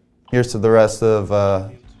TC30, here's to the rest of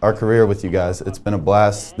our career with you guys. It's been a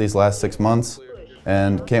blast these last 6 months,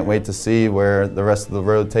 and can't wait to see where the rest of the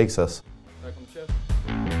road takes us.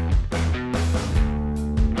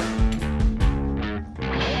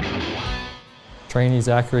 Trainee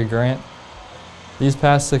Zachary Grant. These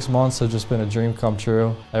past 6 months have just been a dream come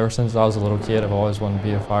true. Ever since I was a little kid, I've always wanted to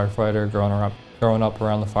be a firefighter, growing up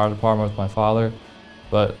around the fire department with my father.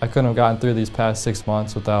 But I couldn't have gotten through these past 6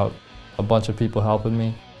 months without a bunch of people helping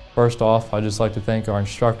me. First off, I'd just like to thank our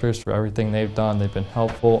instructors for everything they've done. They've been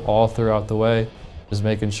helpful all throughout the way, just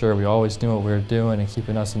making sure we always knew what we were doing and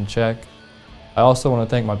keeping us in check. I also want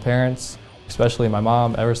to thank my parents, especially my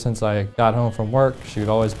mom. Ever since I got home from work, she would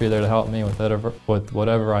always be there to help me with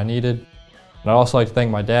whatever I needed. And I'd also like to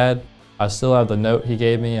thank my dad. I still have the note he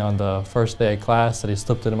gave me on the first day of class that he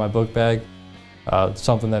slipped into my book bag.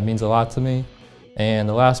 Something that means a lot to me. And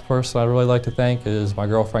the last person I'd really like to thank is my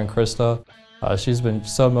girlfriend, Krista. She's been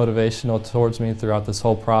so motivational towards me throughout this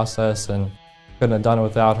whole process, and couldn't have done it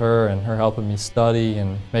without her and her helping me study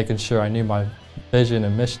and making sure I knew my vision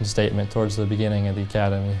and mission statement towards the beginning of the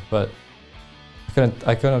academy. But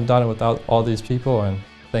I couldn't have done it without all these people, and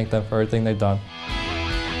thank them for everything they've done.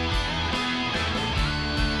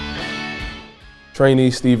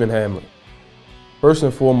 Trainee Stephen Hamlin. First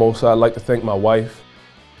and foremost, I'd like to thank my wife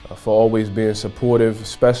for always being supportive,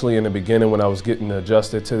 especially in the beginning when I was getting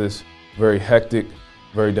adjusted to this very hectic,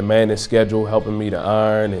 very demanding schedule, helping me to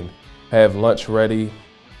iron and have lunch ready.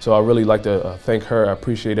 So I really like to thank her. I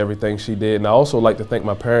appreciate everything she did. And I also like to thank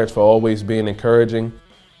my parents for always being encouraging,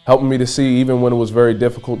 helping me to see, even when it was very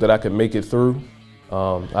difficult, that I could make it through.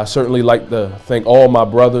 I certainly like to thank all my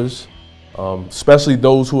brothers, especially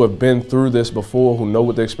those who have been through this before, who know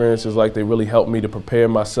what the experience is like. They really helped me to prepare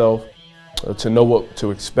myself, to know what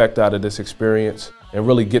to expect out of this experience and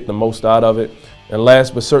really get the most out of it. And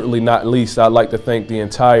last but certainly not least, I'd like to thank the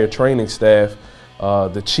entire training staff,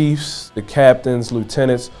 the chiefs, the captains,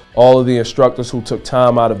 lieutenants, all of the instructors who took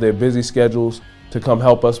time out of their busy schedules to come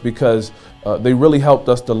help us, because they really helped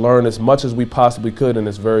us to learn as much as we possibly could in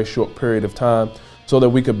this very short period of time so that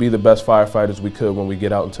we could be the best firefighters we could when we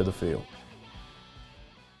get out into the field.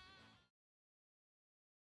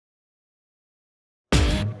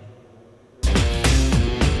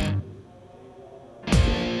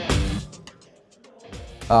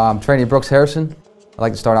 I'm Trainee Brooks Harrison. I'd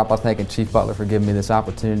like to start out by thanking Chief Butler for giving me this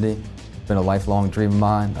opportunity. It's been a lifelong dream of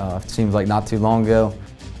mine. It seems like not too long ago,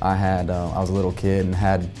 I was a little kid and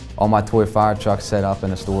had all my toy fire trucks set up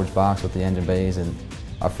in a storage box with the engine bays, and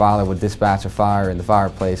our father would dispatch a fire in the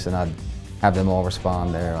fireplace and I'd have them all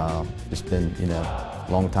respond there. It's been, a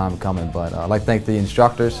long time coming, but I'd like to thank the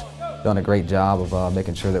instructors. Done a great job of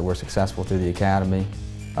making sure that we're successful through the academy.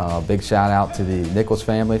 Big shout out to the Nichols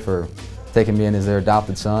family for taking me in as their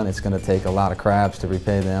adopted son. It's going to take a lot of crabs to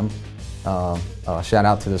repay them. Shout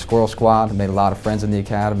out to the Squirrel Squad. I made a lot of friends in the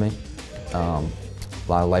academy, a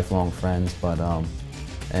lot of lifelong friends.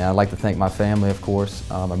 And I'd like to thank my family, of course,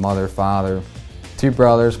 my mother, father, 2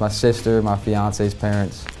 brothers, my sister, my fiance's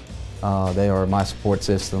parents. They are my support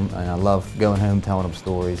system, and I love going home telling them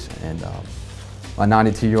stories. And my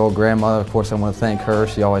 92-year-old grandmother, of course, I want to thank her.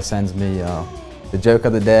 She always sends me the joke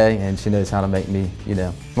of the day, and she knows how to make me,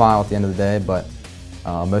 smile at the end of the day. But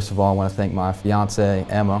most of all, I want to thank my fiance,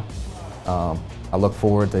 Emma. I look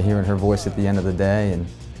forward to hearing her voice at the end of the day and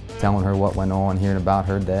telling her what went on, hearing about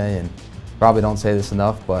her day. And probably don't say this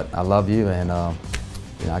enough, but I love you, and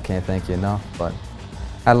I can't thank you enough. But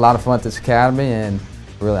had a lot of fun at this academy, and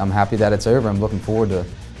really, I'm happy that it's over. I'm looking forward to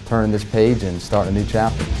turning this page and starting a new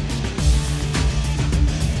chapter.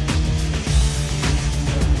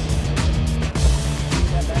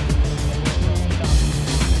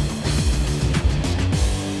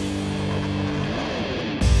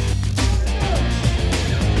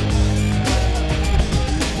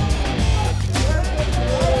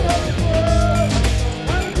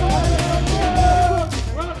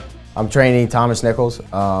 I'm trainee Thomas Nichols.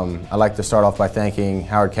 I'd like to start off by thanking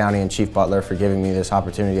Howard County and Chief Butler for giving me this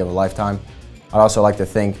opportunity of a lifetime. I'd also like to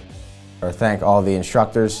thank all the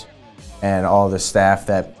instructors and all the staff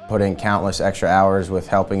that put in countless extra hours with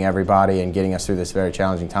helping everybody and getting us through this very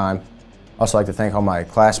challenging time. I'd also like to thank all my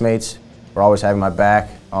classmates for always having my back.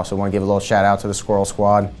 I also want to give a little shout out to the Squirrel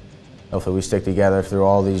Squad. Hopefully we stick together through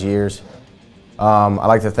all these years. I'd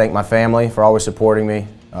like to thank my family for always supporting me.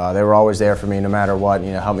 They were always there for me no matter what,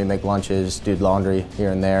 help me make lunches, do laundry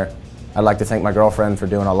here and there. I'd like to thank my girlfriend for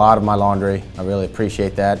doing a lot of my laundry. I really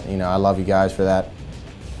appreciate that. I love you guys for that.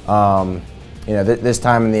 This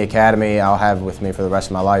time in the academy I'll have with me for the rest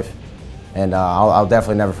of my life, and I'll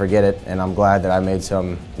definitely never forget it, and I'm glad that I made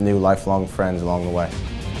some new lifelong friends along the way.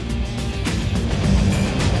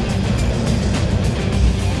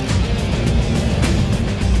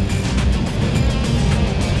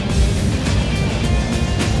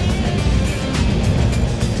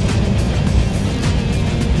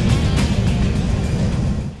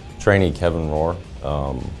 Trainee Kevin Rohr.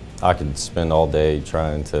 I could spend all day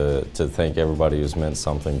trying to thank everybody who's meant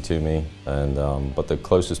something to me, and but the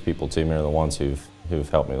closest people to me are the ones who've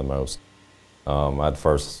helped me the most. I'd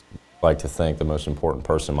first like to thank the most important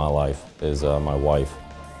person in my life is my wife.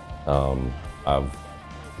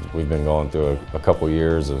 We've been going through a couple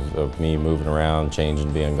years of me moving around,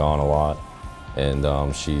 changing, being gone a lot,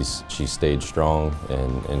 and she stayed strong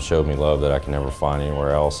and showed me love that I can never find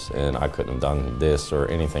anywhere else, and I couldn't have done this or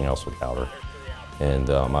anything else without her.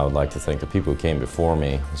 And I would like to thank the people who came before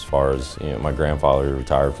me, as far as my grandfather who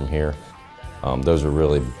retired from here. Those are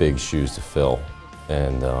really big shoes to fill,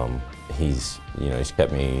 and he's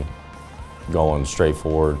kept me going straight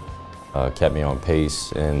forward, kept me on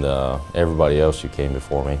pace, and everybody else who came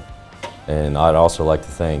before me. And I'd also like to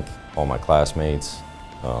thank all my classmates.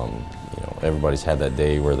 Everybody's had that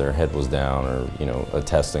day where their head was down, or a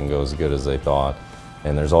test didn't go as good as they thought.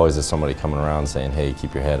 And there's always somebody coming around saying, hey,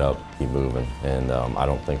 keep your head up, keep moving. And I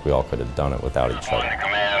don't think we all could have done it without each other.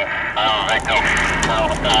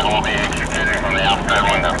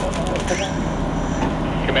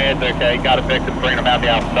 Command's okay, got a victim, bringing him out the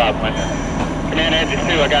outside window. Command Engine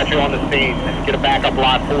 2, I got you on the scene. Get a backup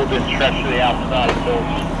line forward and stretch to the outside of the building.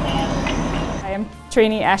 I am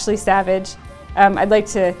trainee Ashley Savage. I'd like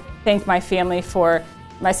to thank my family for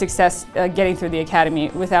my success getting through the academy.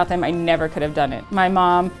 Without them, I never could have done it. My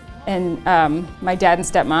mom and my dad and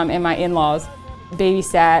stepmom and my in-laws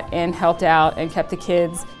babysat and helped out and kept the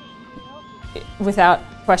kids without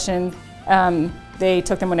question. They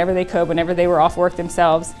took them whenever they could, whenever they were off work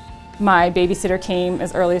themselves. My babysitter came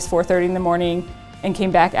as early as 4:30 in the morning and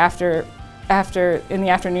came back after in the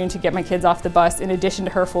afternoon to get my kids off the bus, in addition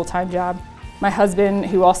to her full-time job. My husband,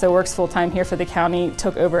 who also works full-time here for the county,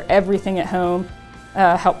 took over everything at home.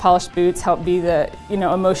 Help polish boots, help be the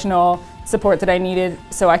emotional support that I needed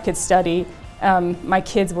so I could study. My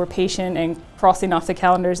kids were patient and crossing off the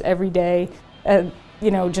calendars every day,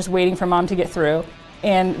 just waiting for mom to get through.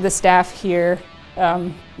 And the staff here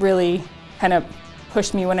really kind of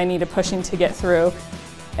pushed me when I needed pushing to get through.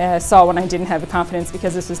 Saw when I didn't have the confidence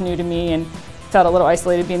because this was new to me, and felt a little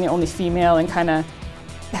isolated being the only female, and kind of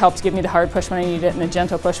helped give me the hard push when I needed it and the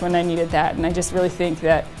gentle push when I needed that. And I just really think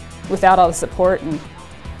that without all the support, and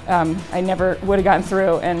I never would have gotten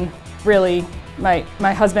through. And really, my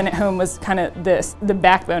husband at home was kind of the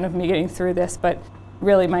backbone of me getting through this, but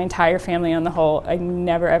really my entire family on the whole, I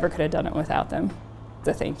never ever could have done it without them.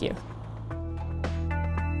 So thank you.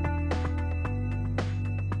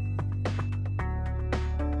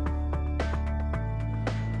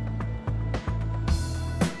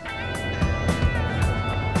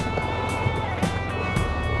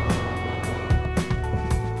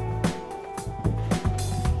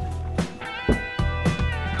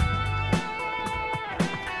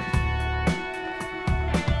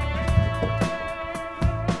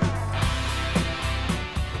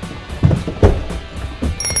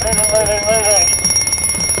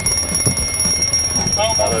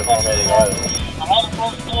 I'm on the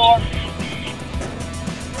first floor.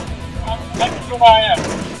 Second floor I am.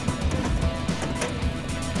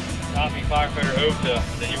 Tommy, firefighter Ota,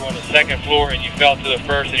 that you were on the second floor and you fell to the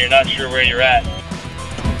first and you're not sure where you're at.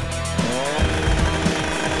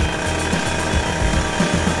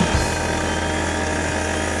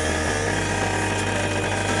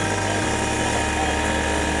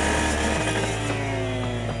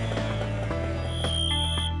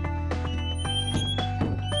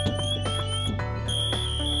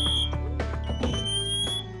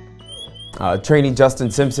 Trainee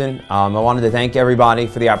Justin Simpson. I wanted to thank everybody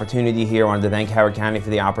for the opportunity here. I wanted to thank Howard County for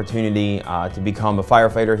the opportunity to become a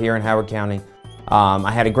firefighter here in Howard County.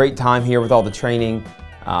 I had a great time here with all the training.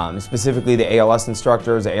 specifically the ALS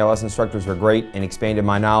instructors. The ALS instructors were great and expanded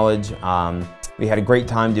my knowledge. We had a great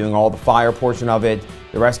time doing all the fire portion of it,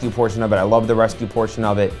 the rescue portion of it. I love the rescue portion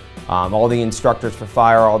of it. All the instructors for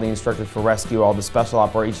fire, all the instructors for rescue, all the special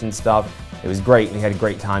operations stuff. It was great. We had a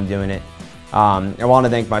great time doing it. I want to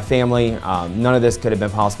thank my family. None of this could have been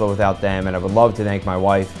possible without them, and I would love to thank my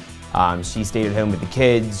wife. She stayed at home with the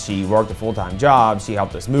kids. She worked a full-time job. She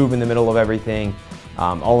helped us move in the middle of everything.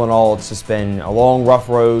 All in all, it's just been a long, rough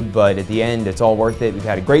road, but at the end, it's all worth it. We've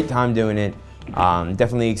had a great time doing it.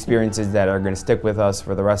 Definitely experiences that are going to stick with us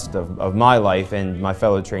for the rest of my life and my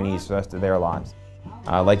fellow trainees for the rest of their lives.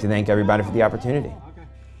 I'd like to thank everybody for the opportunity.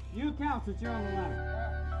 You count since you're on the ladder.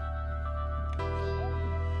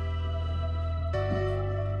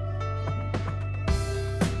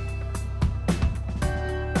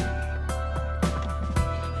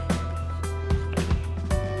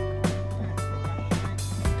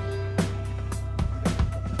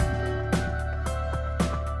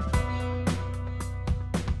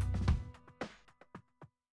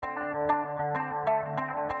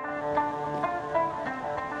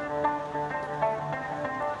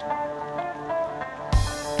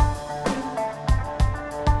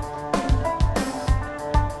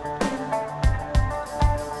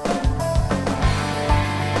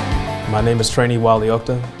 My name is Trainee Wally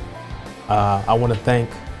Okta. I want to thank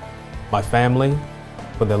my family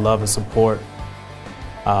for their love and support.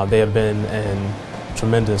 They have been a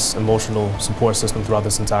tremendous emotional support system throughout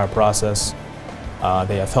this entire process.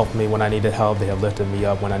 They have helped me when I needed help. They have lifted me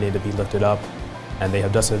up when I needed to be lifted up. And they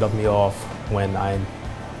have dusted me off when I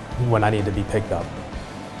need to be picked up.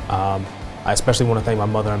 I especially want to thank my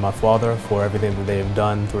mother and my father for everything that they have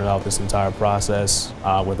done throughout this entire process,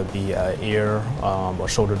 whether it be an ear or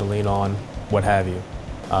shoulder to lean on, what have you.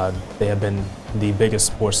 They have been the biggest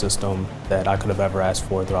support system that I could have ever asked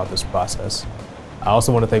for throughout this process. I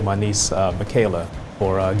also want to thank my niece, Michaela,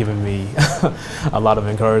 for giving me a lot of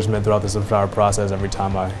encouragement throughout this entire process.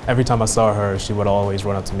 Every time I saw her, she would always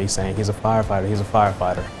run up to me saying, "He's a firefighter, he's a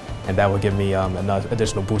firefighter." And that would give me an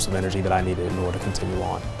additional boost of energy that I needed in order to continue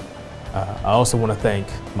on. I also want to thank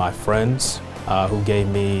my friends who gave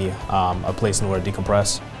me a place in order to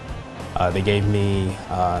decompress. They gave me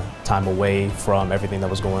time away from everything that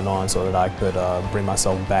was going on so that I could bring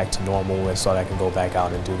myself back to normal and so that I can go back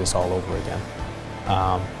out and do this all over again.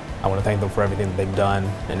 I want to thank them for everything that they've done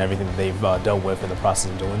and everything that they've dealt with in the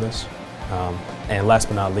process of doing this. And last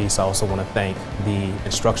but not least, I also want to thank the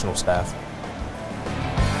instructional staff.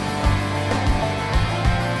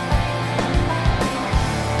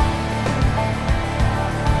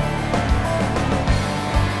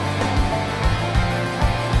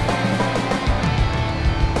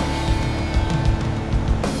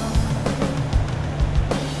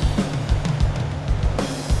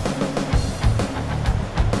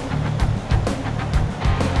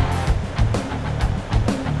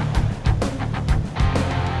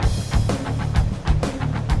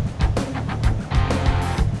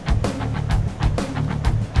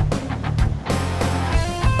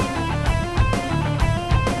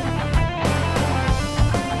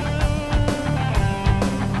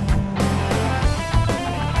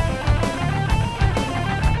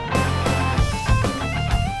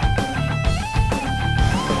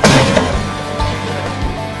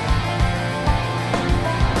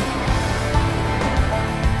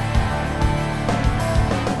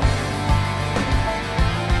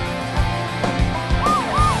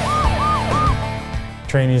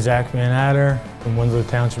 Trainee Zach Van Adder from Winslow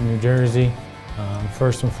Township, New Jersey.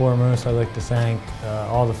 First and foremost, I'd like to thank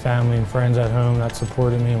all the family and friends at home that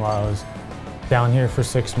supported me while I was down here for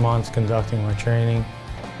 6 months conducting my training,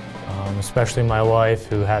 especially my wife,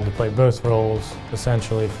 who had to play both roles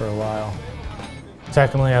essentially for a while.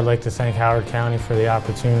 Secondly, I'd like to thank Howard County for the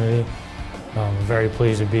opportunity. I'm very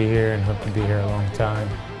pleased to be here and hope to be here a long time.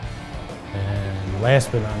 And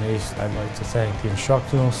last but not least, I'd like to thank the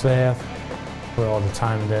instructional staff for all the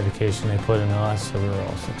time and dedication they put into us so we were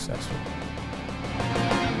all successful.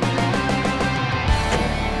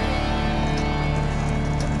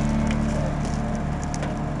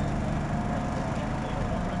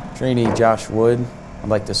 Trainee Josh Wood, I'd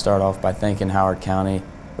like to start off by thanking Howard County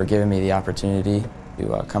for giving me the opportunity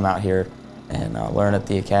to come out here and learn at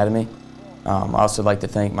the academy. I also like to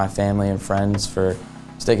thank my family and friends for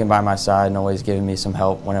sticking by my side and always giving me some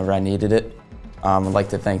help whenever I needed it. I'd like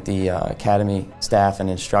to thank the academy staff and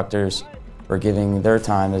instructors for giving their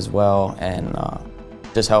time as well and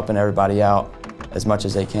just helping everybody out as much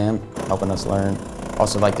as they can, helping us learn.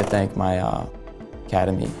 Also like to thank my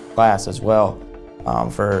academy class as well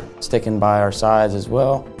for sticking by our sides as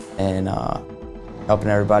well and helping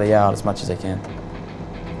everybody out as much as they can.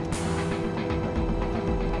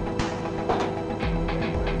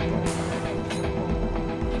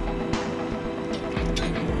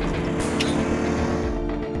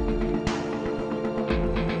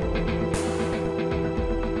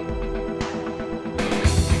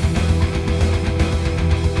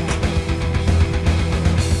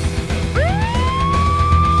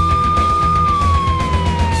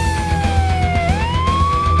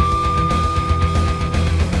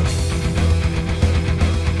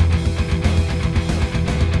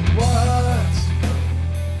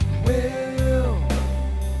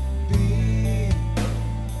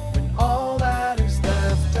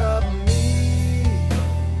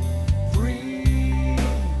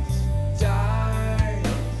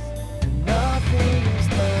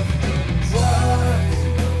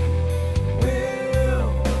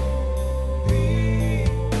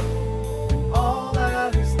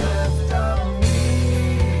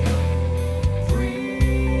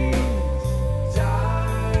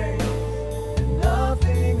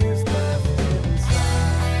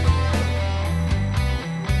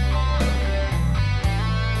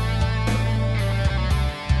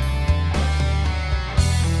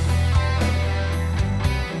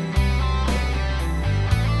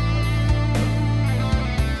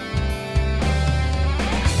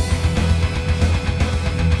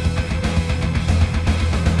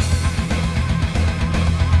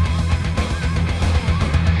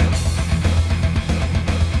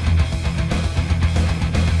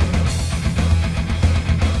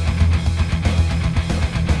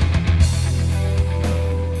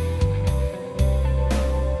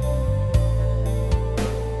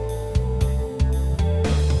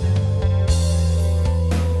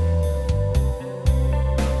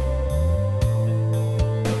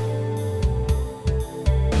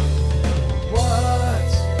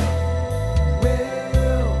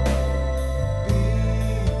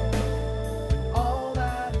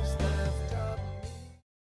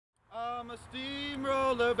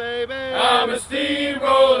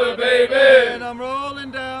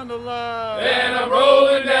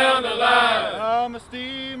 I'm a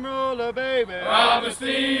steamroller, baby. I'm a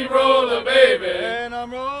steamroller, baby. And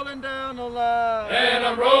I'm rolling down the line. And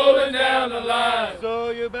I'm rolling down the line. So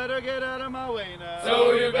you better get out of my way now.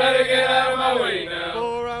 So you better get out of my way now.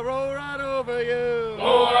 Before I roll right over you.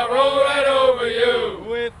 Before I roll right over you.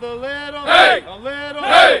 With a little, hey, a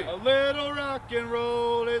little rock and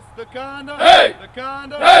roll. It's the kinda, hey, the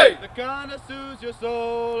kinda, hey, the kinda soothes your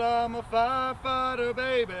soul. I'm a firefighter,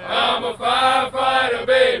 baby. I'm a firefighter,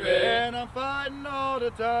 baby. And I'm fighting all the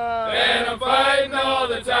time. And I'm fighting all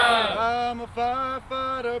the time. I'm a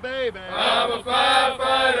firefighter, baby. I'm a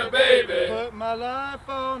firefighter, baby. Put my life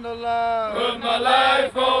on the line. Put my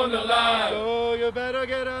life on the line. So you better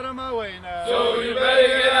get out of my way now. So you better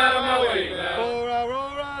get out of my way now. Before I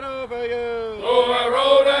roll right over you. Before I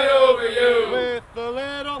roll right over you. With a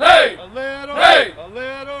little, hey, a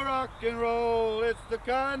little rock and roll. It's the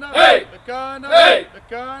kinda, hey, the kinda, hey, the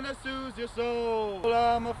kinda soothes your soul.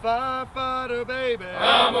 I'm a firefighter, baby.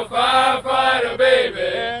 I'm a firefighter, baby.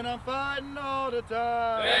 And I'm fighting all the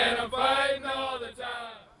time. And I'm fighting all the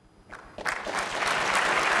time.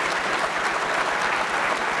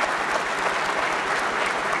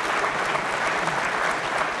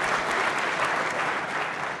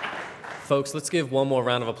 Folks, let's give one more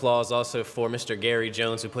round of applause also for Mr. Gary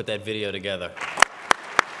Jones, who put that video together.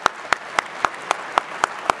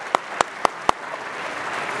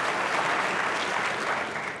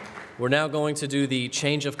 We're now going to do the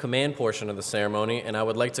change of command portion of the ceremony, and I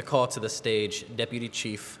would like to call to the stage Deputy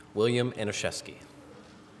Chief William Aniszewski.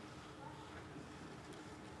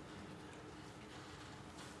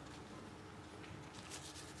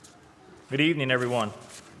 Good evening, everyone.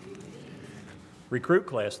 Recruit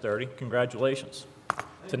Class 30, congratulations.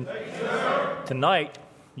 Tonight,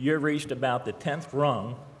 you have reached about the 10th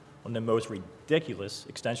rung on the most ridiculous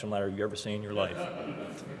extension ladder you've ever seen in your life.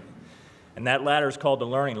 And that ladder is called the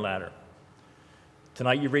learning ladder.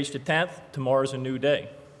 Tonight you've reached the 10th, tomorrow's a new day.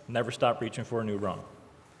 Never stop reaching for a new rung.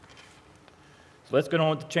 So let's get on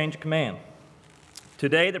with the change of command.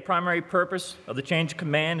 Today, the primary purpose of the change of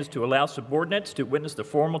command is to allow subordinates to witness the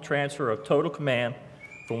formal transfer of total command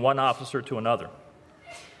from one officer to another.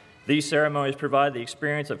 These ceremonies provide the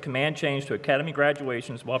experience of command change to academy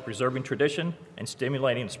graduations while preserving tradition and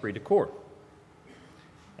stimulating esprit de corps.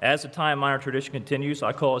 As the time-honored tradition continues,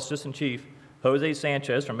 I call Assistant Chief Jose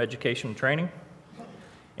Sanchez from Education and Training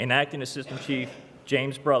and Acting Assistant Chief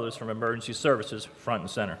James Brothers from Emergency Services front and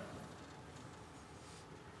center.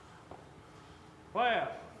 Class,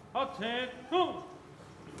 attention.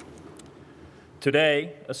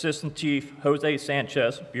 Today, Assistant Chief Jose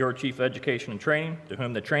Sanchez, Bureau Chief Education and Training, to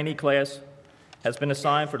whom the trainee class has been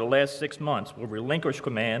assigned for the last 6 months, will relinquish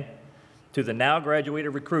command to the now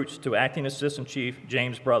graduated recruits to Acting Assistant Chief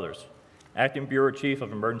James Brothers, Acting Bureau Chief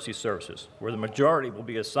of Emergency Services, where the majority will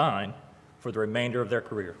be assigned for the remainder of their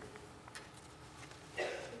career.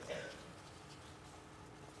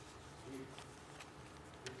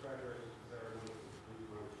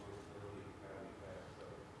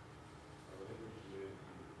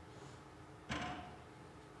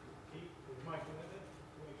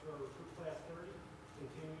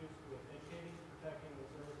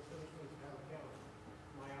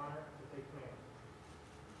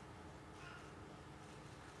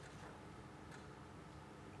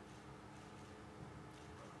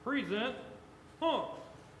 Present, huh.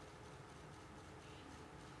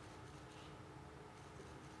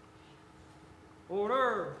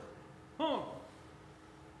 Order, huh.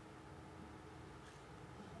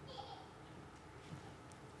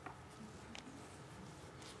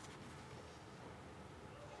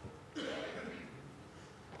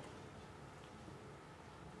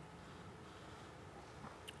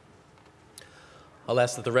 I'll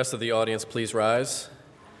ask that the rest of the audience please rise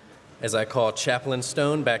as I call Chaplain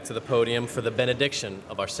Stone back to the podium for the benediction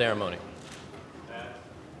of our ceremony.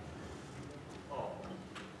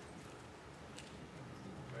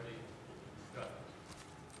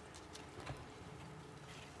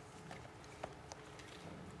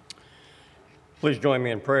 Please join me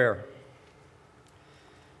in prayer.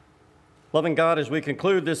 Loving God, as we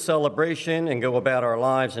conclude this celebration and go about our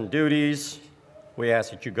lives and duties, we ask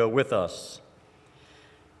that you go with us.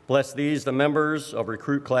 Bless these, the members of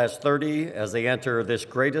Recruit Class 30, as they enter this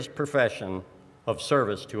greatest profession of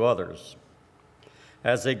service to others.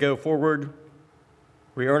 As they go forward,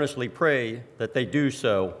 we earnestly pray that they do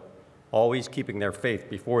so, always keeping their faith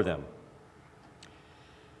before them.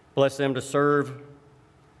 Bless them to serve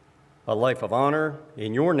a life of honor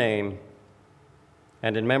in your name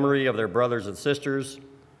and in memory of their brothers and sisters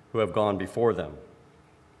who have gone before them.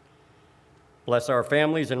 Bless our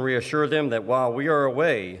families and reassure them that while we are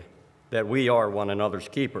away, that we are one another's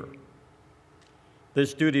keeper.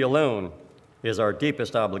 This duty alone is our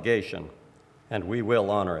deepest obligation, and we will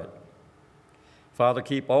honor it. Father,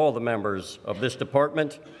 keep all the members of this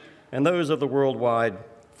department and those of the worldwide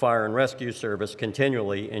Fire and Rescue Service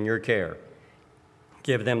continually in your care.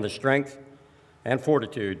 Give them the strength and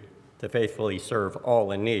fortitude to faithfully serve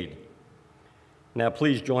all in need. Now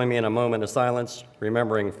please join me in a moment of silence,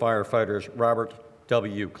 remembering firefighters Robert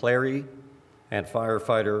W. Clary and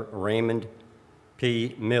firefighter Raymond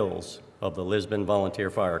P. Mills of the Lisbon Volunteer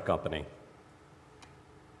Fire Company.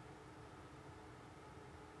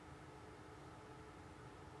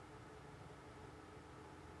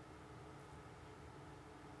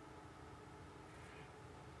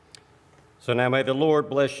 So now may the Lord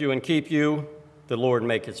bless you and keep you. The Lord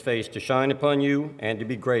make his face to shine upon you and to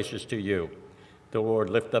be gracious to you. The Lord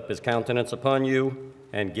lift up his countenance upon you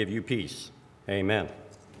and give you peace. Amen.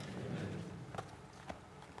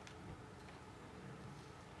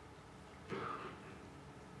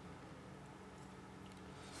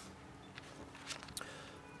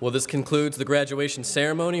 Well, this concludes the graduation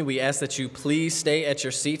ceremony. We ask that you please stay at your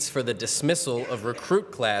seats for the dismissal of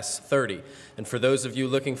Recruit Class 30. And for those of you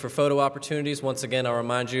looking for photo opportunities, once again, I'll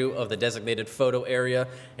remind you of the designated photo area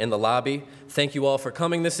in the lobby. Thank you all for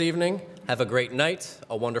coming this evening. Have a great night,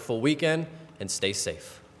 a wonderful weekend, and stay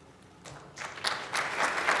safe.